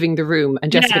Enid leaving the room,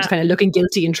 and Jessica just kind of looking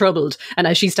guilty and troubled. And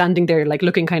as she's standing there, like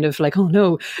looking kind of like, oh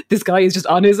no, this guy is just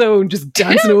on his own, just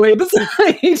dancing away beside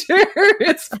her.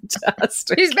 It's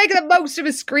fantastic. He's making the most of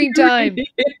his screen time.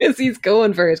 He's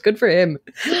going for it. Good for him.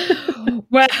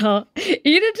 Well,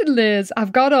 Enid and Liz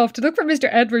have gone off to look for Mr.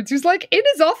 Edwards, who's like in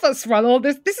his office while all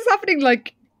this is happening,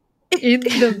 like in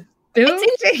the building.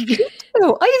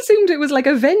 No, I assumed it was like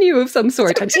a venue of some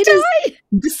sort. So and it is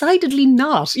decidedly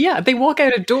not. Yeah, they walk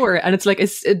out a door and it's like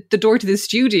the door to the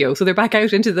studio. So they're back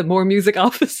out into the more music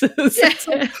offices. Yeah.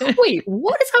 Like, wait,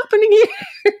 what is happening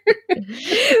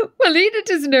here? Well, Enid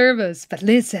is nervous, but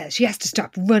Liz says she has to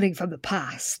stop running from the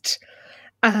past.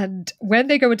 And when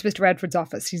they go into Mr. Edwards'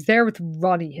 office, he's there with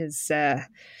Ronnie, his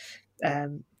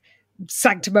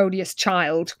sanctimonious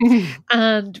child.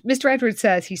 And Mr. Edwards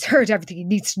says he's heard everything he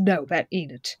needs to know about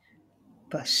Enid.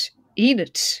 But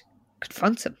Enid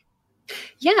confronts him.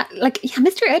 Yeah,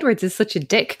 Mr. Edwards is such a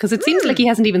dick because it seems like he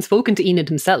hasn't even spoken to Enid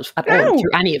himself at all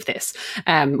through any of this.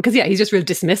 Because he's just real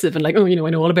dismissive and like, oh, I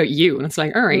know all about you. And it's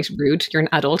like, all right, rude, you're an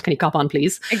adult, can you cop on,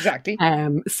 please? Exactly.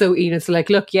 So Enid's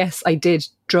like, look, yes, I did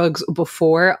drugs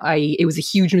before. It was a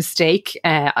huge mistake.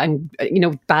 And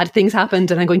bad things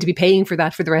happened and I'm going to be paying for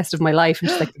that for the rest of my life. And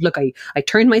she's like, look, I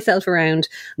turned myself around.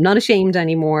 I'm not ashamed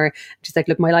anymore. She's like,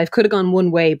 look, my life could have gone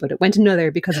one way, but it went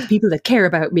another because of people that care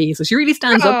about me. So she really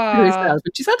stands up for herself,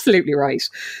 but she's absolutely right.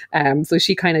 So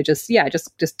she kind of just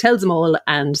tells them all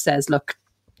and says, look,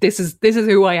 this is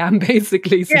who I am,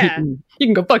 basically. So you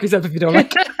can go fuck yourself if you don't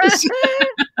like it.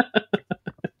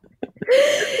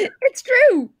 It's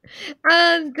true.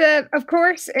 And of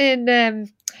course,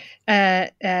 in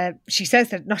she says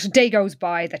that not a day goes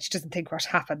by that she doesn't think what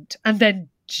happened. And then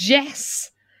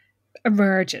Jess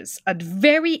emerges and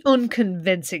very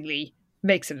unconvincingly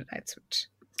makes an announcement.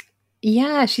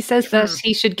 Yeah, she says that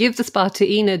he should give the spot to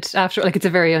Enid after, like, it's a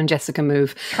very un-Jessica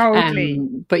move. Totally.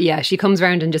 But yeah, she comes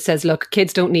around and just says, look,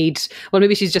 kids don't need, well,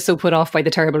 maybe she's just so put off by the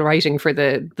terrible writing for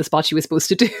the spot she was supposed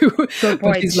to do.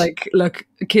 But she's like, look,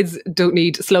 kids don't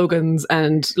need slogans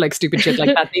and like stupid shit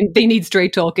like that. They need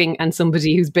straight talking and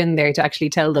somebody who's been there to actually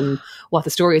tell them what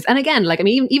the story is. And again, like, I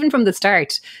mean, even from the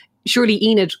start, surely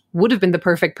Enid would have been the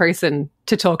perfect person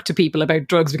to talk to people about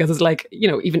drugs, because it's like, you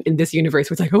know, even in this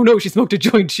universe, it's like, oh no, she smoked a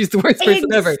joint, she's the worst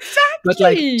person ever. But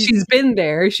like, she's been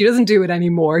there, she doesn't do it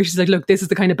anymore. She's like, look, this is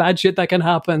the kind of bad shit that can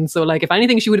happen. So like, if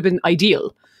anything, she would have been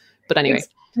ideal. But anyway.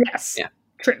 Yes. Yeah.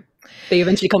 True. They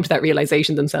eventually come to that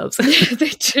realization themselves. Yeah, they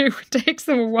do. It takes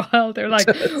them a while. They're like,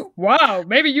 wow,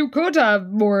 maybe you could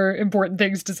have more important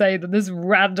things to say than this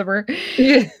randomer.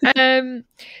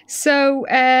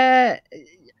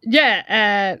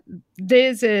 Yeah.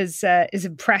 Liz is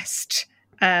impressed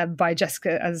by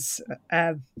Jessica's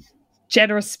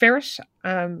generous spirit.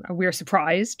 We're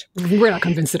surprised. We're not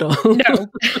convinced at all. No.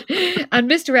 And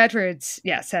Mr. Edwards,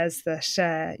 says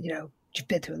that, you've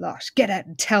been through a lot. Get out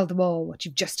and tell them all what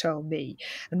you've just told me.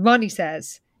 And Ronnie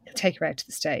says, take her out to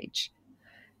the stage.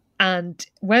 And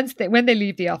when they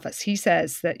leave the office, he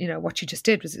says that, what you just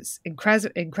did was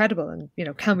incredible. And,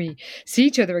 can we see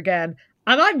each other again?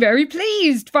 And I'm very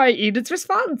pleased by Enid's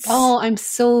response. Oh, I'm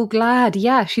so glad.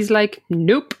 Yeah, she's like,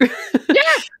 nope. Yeah.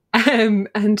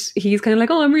 And he's kind of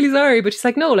like, oh, I'm really sorry. But she's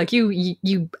like, no, like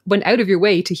you went out of your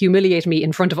way to humiliate me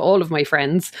in front of all of my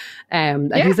friends.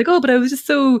 And he's like, oh, but I was just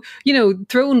so,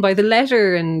 thrown by the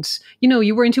letter, and,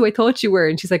 you weren't who I thought you were.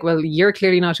 And she's like, well, you're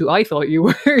clearly not who I thought you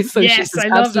were. So yes, she's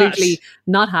absolutely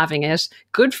not having it.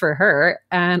 Good for her.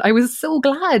 And I was so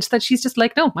glad that she's just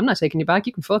like, no, I'm not taking you back.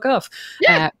 You can fuck off.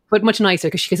 Yeah. But much nicer,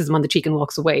 because she kisses him on the cheek and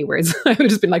walks away. Whereas I would have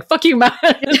just been like, fuck you, man.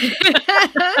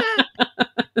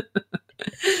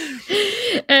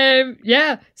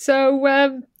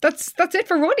 So that's it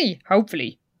for Ronnie,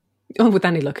 hopefully. Oh, with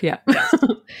any luck, yeah.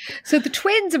 So the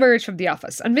twins emerge from the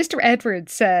office, and Mr.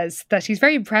 Edwards says that he's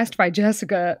very impressed by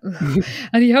Jessica,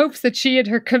 and he hopes that she and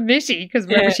her committee, because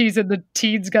remember she's in the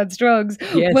Teens Against Drugs,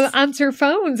 will answer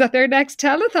phones at their next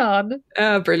telethon.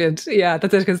 Brilliant. Yeah,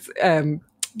 that's it, because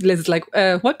Liz is like,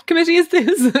 what committee is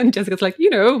this? And Jessica's like,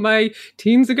 my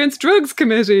Teens Against Drugs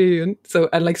committee. And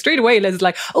like straight away Liz is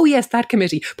like, oh yes, that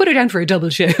committee. Put her down for a double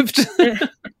shift.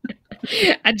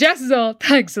 And Jess is all,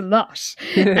 thanks a lot.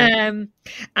 And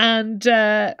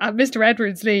Mr.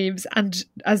 Edwards leaves, and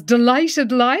as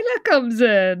delighted Lila comes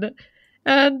in.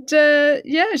 And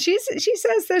she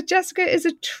says that Jessica is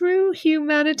a true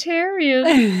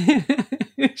humanitarian.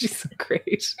 She's so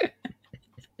great.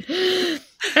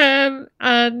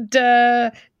 And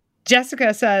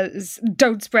Jessica says,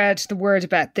 don't spread the word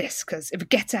about this, because if it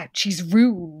gets out, she's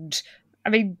ruined. I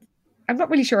mean, I'm not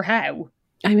really sure how.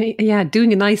 I mean, yeah,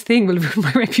 doing a nice thing will ruin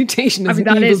my reputation as an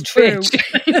that evil is true.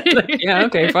 Like, yeah,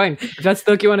 okay, fine. If that's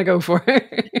the look you want to go for.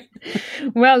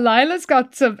 Well, Lila's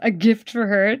got a gift for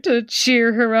her to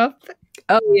cheer her up.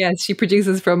 Oh yes, she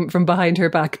produces from behind her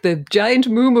back the giant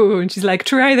moo-moo, and she's like,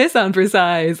 try this on for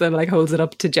size, and like holds it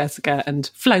up to Jessica and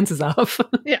flounces off.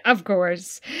 Yeah, of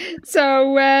course.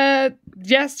 So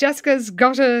yes, Jessica's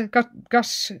got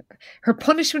her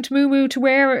punishment moo-moo to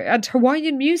wear, and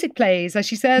Hawaiian music plays as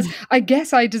she says, I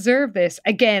guess I deserve this.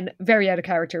 Again, very out of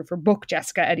character for book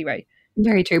Jessica anyway.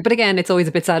 Very true. But again, it's always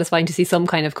a bit satisfying to see some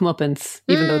kind of comeuppance,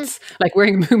 even though it's like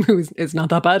wearing a moo-moo is not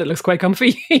that bad. It looks quite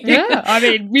comfy. Yeah, I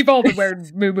mean, we've all been wearing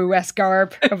moo-moo-esque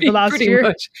garb over the last year.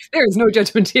 Much. There is no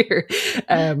judgment here.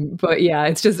 But yeah,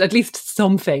 it's just at least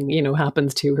something,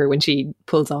 happens to her when she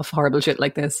pulls off horrible shit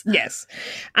like this. Yes.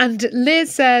 And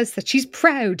Liz says that she's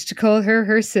proud to call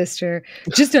her sister.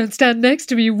 Just don't stand next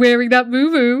to me wearing that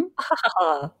moo-moo.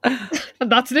 And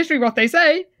that's literally what they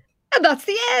say. And that's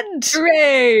the end.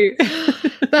 Hooray!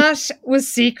 That was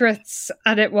Secrets,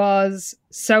 and it was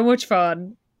so much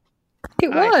fun. It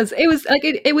was like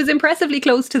it was impressively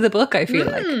close to the book, I feel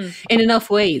like, in enough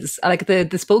ways. Like the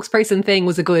spokesperson thing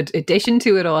was a good addition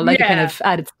to it all. Like it kind of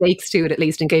added stakes to it at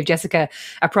least, and gave Jessica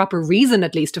a proper reason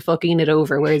at least to fuck Enid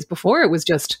over. Whereas before it was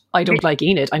just, I don't like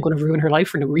Enid, I'm going to ruin her life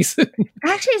for no reason.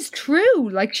 Actually, it's true.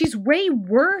 Like she's way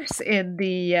worse in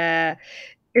the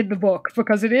book,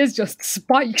 because it is just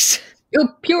spite. Oh,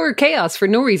 pure chaos for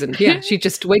no reason. Yeah, she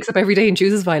just wakes up every day and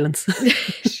chooses violence.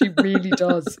 She really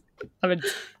does. I mean,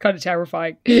 it's kind of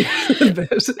terrifying.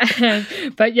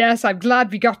 But yes, I'm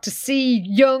glad we got to see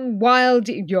wild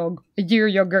Enid.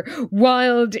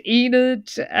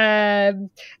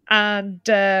 And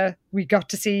we got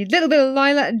to see a little bit of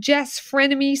Lila and Jess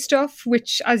frenemy stuff,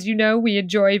 which, as you know, we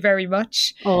enjoy very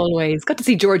much. Always. Got to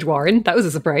see George Warren. That was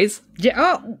a surprise. Yeah.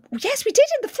 Oh, yes, we did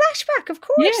in the flashback, of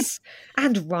course. Yes.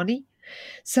 And Ronnie.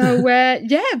 So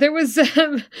there was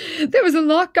a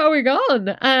lot going on,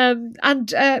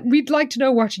 and we'd like to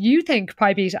know what you think,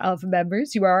 Pi Beta Alpha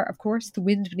members. You are, of course, the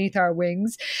wind beneath our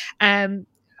wings, and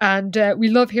we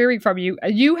love hearing from you.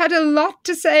 You had a lot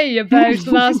to say about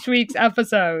last week's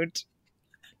episode.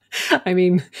 I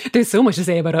mean, there's so much to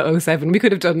say about 07. We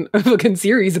could have done a fucking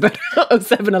series about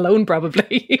 07 alone,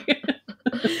 probably.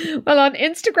 Well, on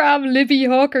Instagram, Libby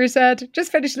Hawker said,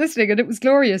 just finished listening and it was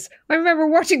glorious. I remember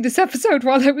watching this episode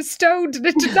while I was stoned and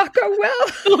it did not go well.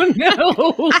 Oh no.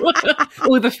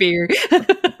 Oh, the fear.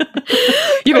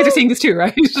 You guys are seeing this too,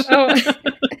 right? Oh.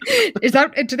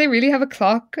 Do they really have a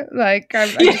clock? Like, I'm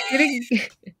just kidding.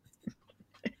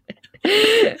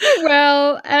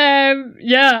 Well,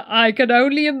 yeah, I can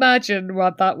only imagine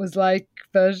what that was like.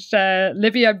 But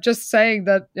Libby, I'm just saying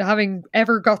that having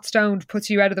ever got stoned puts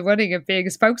you out of the running of being a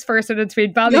spokesperson in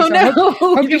Sweet Valley. No, no,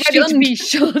 hope you're ready to be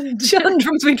shunned. Shunned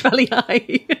from Sweet Valley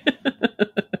High.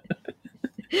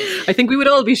 I think we would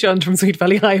all be shunned from Sweet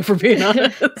Valley High, if we're being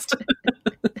honest.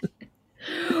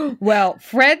 Well,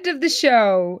 friend of the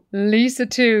show, Lisa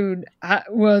Toon,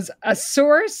 was a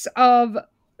source of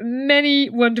many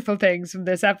wonderful things from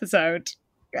this episode.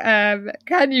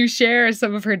 Can you share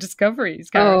some of her discoveries,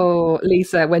 Karen? Oh,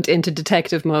 Lisa went into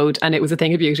detective mode and it was a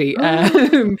thing of beauty.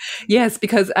 Yes,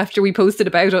 because after we posted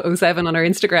about 07 on our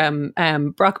Instagram,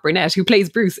 Brock Burnett, who plays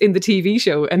Bruce in the TV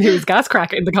show and who is gas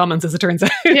crack in the comments, as it turns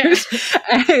out,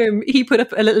 he put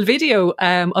up a little video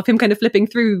of him kind of flipping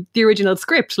through the original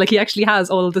script. Like, he actually has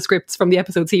all of the scripts from the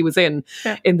episodes he was in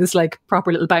this like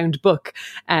proper little bound book.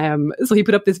 So he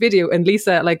put up this video and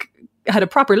Lisa had a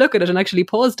proper look at it and actually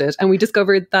paused it, and we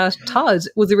discovered that Todd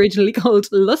was originally called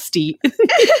Lusty.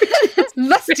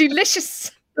 Lustylicious.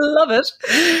 Love it.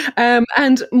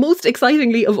 And most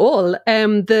excitingly of all,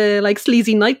 the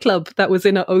sleazy nightclub that was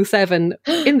in 07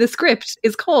 in the script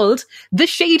is called The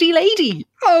Shady Lady.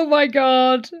 Oh my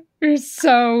God. We're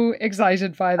so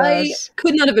excited by that. I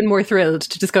could not have been more thrilled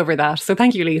to discover that. So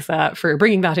thank you, Lisa, for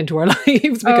bringing that into our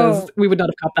lives, because we would not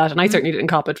have caught that. And I certainly didn't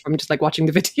cop it from just watching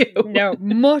the video. No,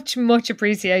 much, much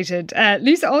appreciated.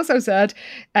 Lisa also said,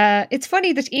 it's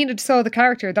funny that Enid saw the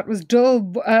character that was dull,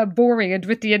 boring, and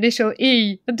with the initial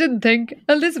E, and didn't think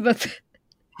Elizabeth.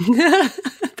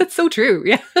 That's so true.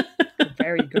 Yeah.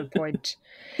 Very good point.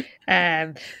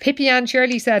 Pippi Ann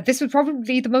Shirley said, this was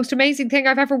probably the most amazing thing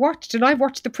I've ever watched, and I've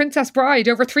watched The Princess Bride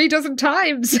over 36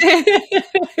 times.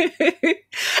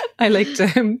 I liked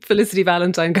Felicity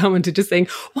Valentine commented just saying,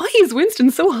 why is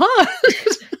Winston so hot?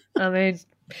 I mean,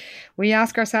 we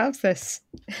ask ourselves this.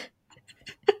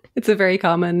 It's a very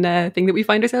common thing that we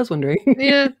find ourselves wondering.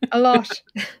 Yeah, a lot.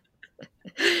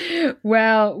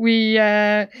 Well, we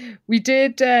also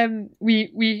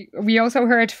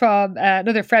heard from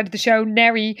another friend of the show,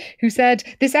 Neri, who said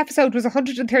this episode was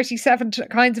 137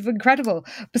 kinds of incredible.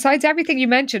 Besides everything you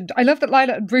mentioned, I love that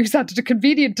Lila and Bruce added a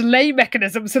convenient delay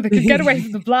mechanism so they could get away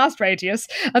from the blast radius,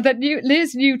 and that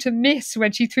Liz knew to miss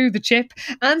when she threw the chip,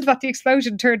 and that the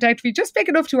explosion turned out to be just big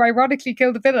enough to ironically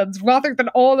kill the villains rather than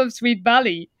all of Sweet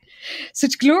Valley.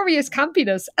 Such glorious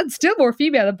campiness, and still more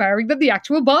female empowering than the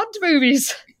actual Bond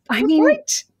movies. I mean,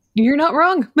 you're not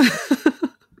wrong.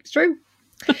 It's true.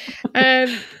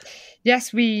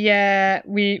 Yes,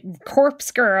 we Corpse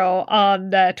Girl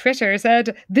on Twitter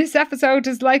said this episode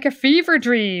is like a fever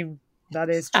dream.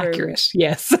 That is true. Accurate.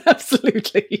 Yes,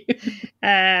 absolutely.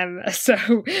 So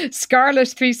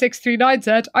Scarlet3639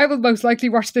 said, I will most likely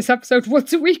watch this episode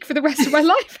once a week for the rest of my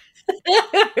life.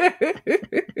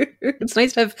 It's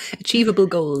nice to have achievable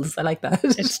goals. I like that.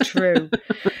 It's true.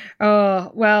 Oh,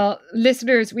 well,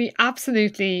 listeners, we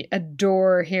absolutely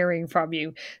adore hearing from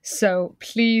you. So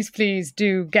please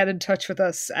do get in touch with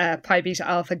us, Pi Beta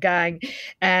Alpha Gang.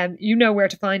 You know where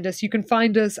to find us. You can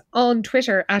find us on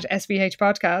Twitter at SVH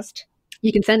Podcast.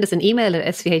 You can send us an email at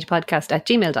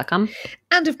svhpodcast@gmail.com.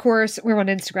 And of course, we're on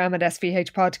Instagram at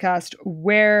SVH Podcast,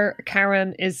 where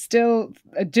Karen is still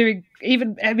doing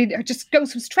just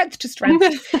goes from strength to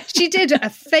strength. She did a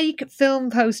fake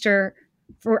film poster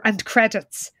and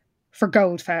credits for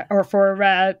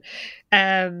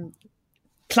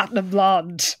platinum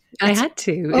blonde. I had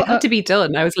to. It had to be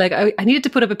done. I was like, I needed to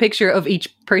put up a picture of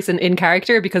each person in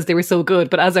character because they were so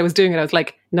good. But as I was doing it, I was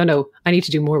like, no, I need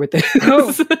to do more with this.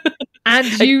 Oh, and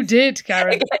you did,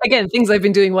 Karen. Again, things I've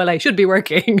been doing while I should be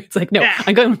working. It's like, no,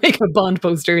 I'm going to make a Bond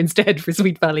poster instead for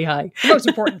Sweet Valley High. The most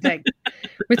important thing.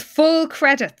 With full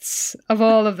credits of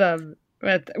all of them,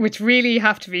 which really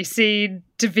have to be seen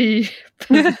to be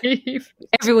believed.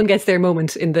 Everyone gets their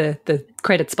moment in the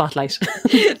credit spotlight.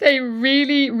 They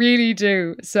really, really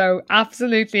do. So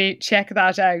absolutely check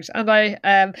that out.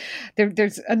 And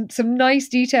there's some nice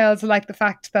details, like the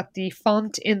fact that the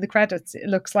font in the credits, it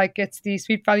looks like it's the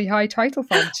Sweet Valley High title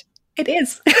font. It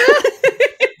is.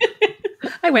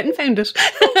 I went and found it.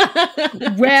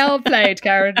 Well played,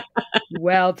 Karen.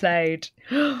 Well played.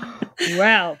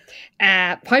 Well,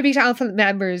 Pi Beta Alpha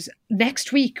members,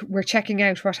 next week we're checking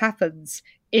out what happens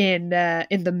in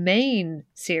the main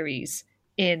series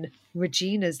in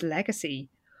Regina's Legacy.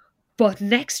 But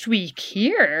next week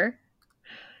here,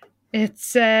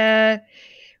 it's we're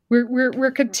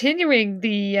continuing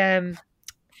the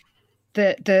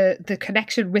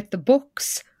connection with the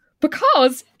books.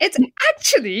 Because it's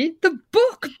actually the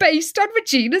book based on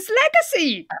Regina's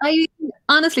Legacy.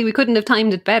 Honestly, we couldn't have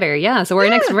timed it better. Yeah. So our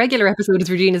next regular episode is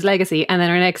Regina's Legacy. And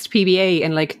then our next PBA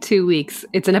in like 2 weeks,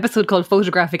 it's an episode called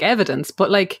Photographic Evidence.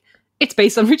 But like, it's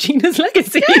based on Regina's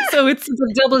Legacy. Yeah. So it's a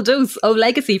double dose of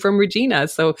legacy from Regina.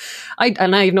 So I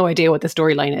have no idea what the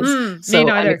storyline is. So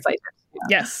I'm excited.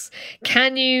 Yes.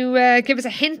 Can you give us a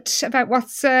hint about what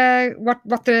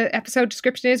the episode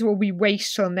description is? Will we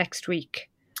wait till next week?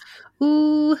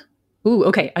 Ooh,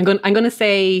 okay. I'm going to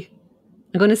say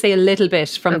a little bit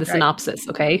from the synopsis,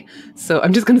 okay? So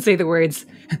I'm just going to say the words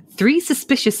 3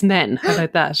 suspicious men. How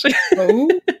about that? Oh.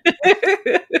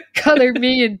 Color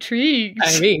me intrigued.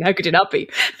 I mean, how could you not be?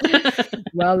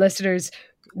 Well, listeners,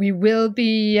 we will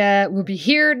be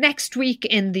here next week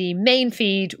in the main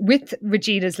feed with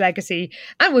Regina's Legacy,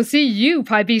 and we'll see you,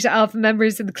 Pi Beta Alpha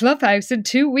members, in the clubhouse in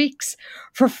 2 weeks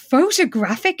for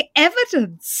Photographic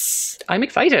Evidence. I'm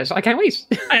excited. I can't wait.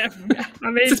 I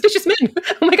mean, suspicious men.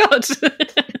 Oh my god.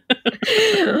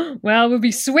 Well, we'll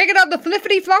be swinging on the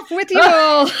flippity flop with you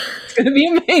all. It's going to be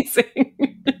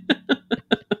amazing.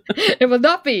 It will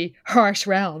not be Harsh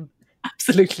Realm.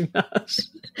 Absolutely not.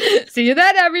 See you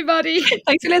then, everybody.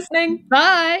 Thanks for listening.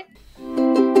 Bye.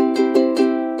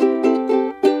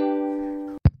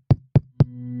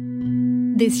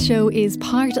 This show is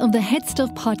part of the Head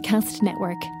Stuff Podcast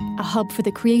Network, a hub for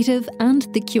the creative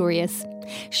and the curious.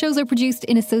 Shows are produced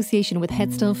in association with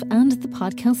Head Stuff and the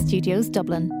Podcast Studios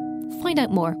Dublin. Find out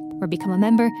more or become a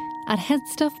member at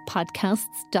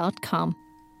headstuffpodcasts.com.